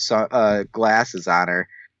rose-colored glasses on her,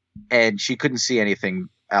 and she couldn't see anything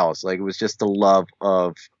else. Like, it was just the love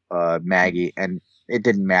of Maggie, and it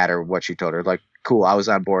didn't matter what she told her. Like, cool, I was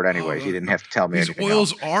on board anyway. She didn't have to tell me anything. These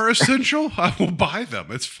oils else. are essential. I will buy them.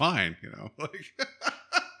 It's fine.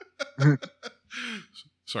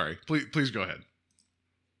 Sorry. Please go ahead.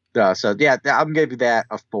 So yeah, I'm gonna give that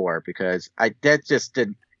a 4 because that just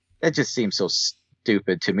seems so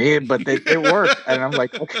stupid to me, but it worked, and I'm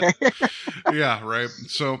like, okay. Yeah, right.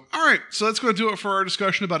 So, all right. So that's going to do it for our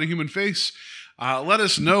discussion about A Human Face. Let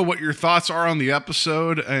us know what your thoughts are on the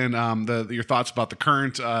episode and your thoughts about the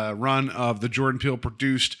current run of the Jordan Peele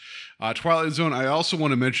produced Twilight Zone. I also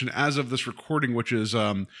want to mention, as of this recording, which is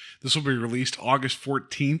this will be released August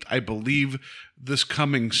 14th, I believe this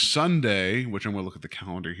coming Sunday, which I'm going to look at the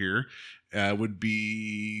calendar here, would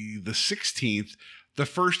be the 16th. The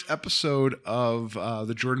first episode of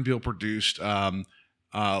the Jordan Peele produced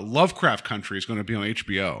Lovecraft Country is going to be on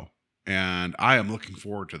HBO. And I am looking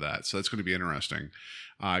forward to that. So that's going to be interesting.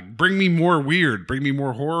 Bring me more weird. Bring me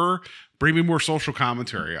more horror. Bring me more social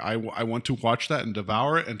commentary. I want to watch that and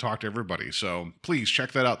devour it and talk to everybody. So please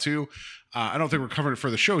check that out too. I don't think we're covering it for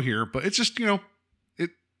the show here, but it's just,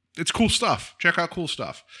 it's cool stuff. Check out cool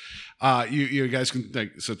stuff. You guys can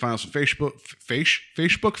find us on Facebook.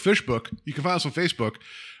 You can find us on Facebook.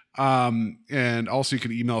 And also you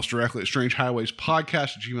can email us directly at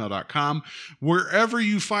strangehighwayspodcast@gmail.com. Wherever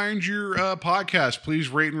you find your podcast, please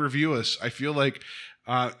rate and review us. I feel like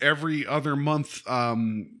every other month,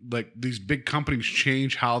 like these big companies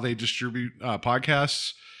change how they distribute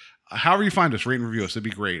podcasts. However you find us, rate and review us. That'd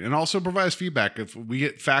be great. And also provide us feedback if we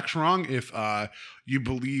get facts wrong. If you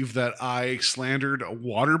believe that I slandered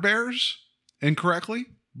water bears incorrectly,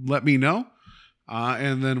 let me know.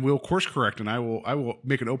 And then we'll course correct, and I will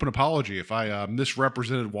make an open apology if I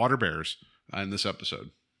misrepresented water bears in this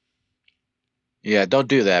episode. Yeah, don't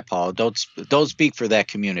do that, Paul. Don't speak for that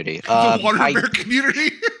community. The water bear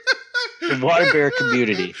community. The water bear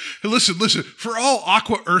community. Hey, listen. For all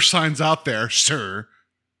Aqua Earth signs out there, sir,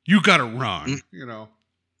 you got it wrong.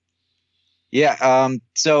 Yeah.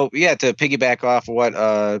 So yeah, to piggyback off what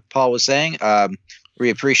Paul was saying, we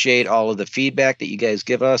appreciate all of the feedback that you guys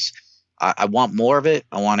give us. I want more of it.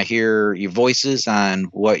 I want to hear your voices on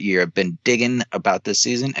what you have been digging about this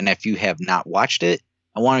season. And if you have not watched it,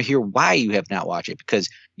 I want to hear why you have not watched it, because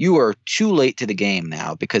you are too late to the game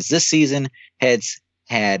now, because this season has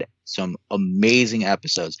had some amazing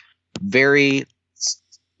episodes. Very,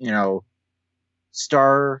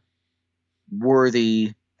 star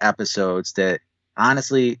worthy episodes that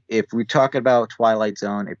honestly, if we talk about Twilight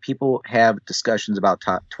Zone, if people have discussions about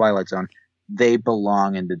Twilight Zone, they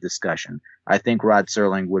belong in the discussion. I think Rod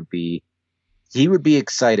Serling would be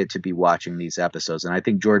excited to be watching these episodes. And I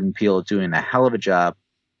think Jordan Peele is doing a hell of a job.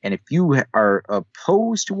 And if you are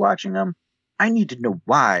opposed to watching them, I need to know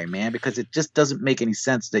why, man, because it just doesn't make any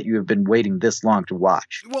sense that you have been waiting this long to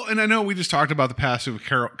watch. Well, and I know we just talked about the passing of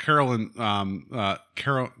Carolyn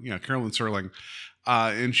Serling,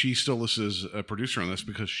 and she still lists as a producer on this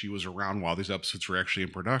because she was around while these episodes were actually in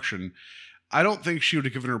production. I don't think she would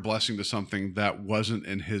have given her blessing to something that wasn't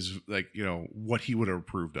in his, what he would have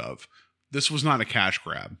approved of. This was not a cash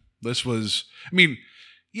grab. This was,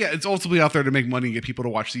 it's ultimately out there to make money and get people to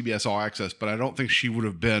watch CBS All Access, but I don't think she would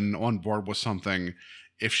have been on board with something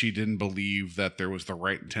if she didn't believe that there was the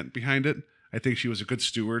right intent behind it. I think she was a good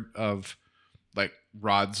steward of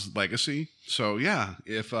Rod's legacy. So yeah,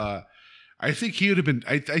 I think he would have been,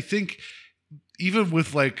 I think even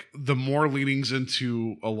with the more leanings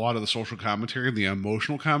into a lot of the social commentary, the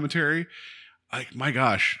emotional commentary, my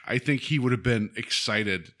gosh, I think he would have been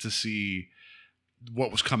excited to see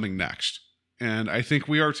what was coming next. And I think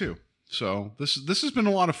we are too. So this has been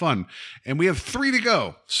a lot of fun. And we have 3 to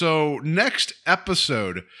go. So next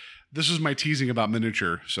episode, this is my teasing about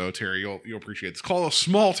miniature. So Terry, you'll appreciate it. It's called A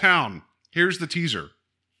Small Town. Here's the teaser.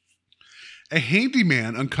 A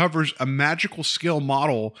handyman uncovers a magical scale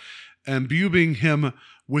model, imbuing him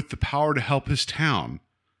with the power to help his town.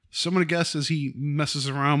 Someone guess as he messes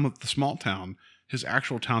around with the small town, his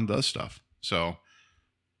actual town does stuff. So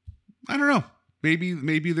I don't know.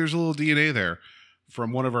 Maybe there's a little DNA there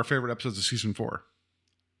from one of our favorite episodes of season 4.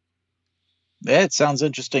 Yeah, it sounds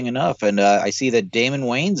interesting enough. And I see that Damon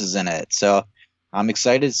Wayans is in it. So I'm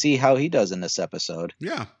excited to see how he does in this episode.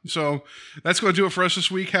 Yeah. So that's going to do it for us this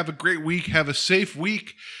week. Have a great week. Have a safe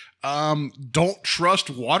week. Don't trust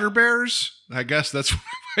water bears. I guess that's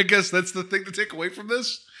the thing to take away from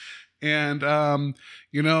this. And,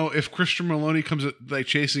 if Christopher Maloney comes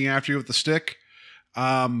chasing after you with the stick,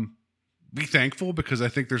 be thankful, because I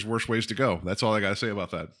think there's worse ways to go. That's all I got to say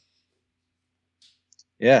about that.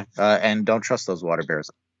 Yeah. And don't trust those water bears.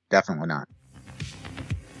 Definitely not.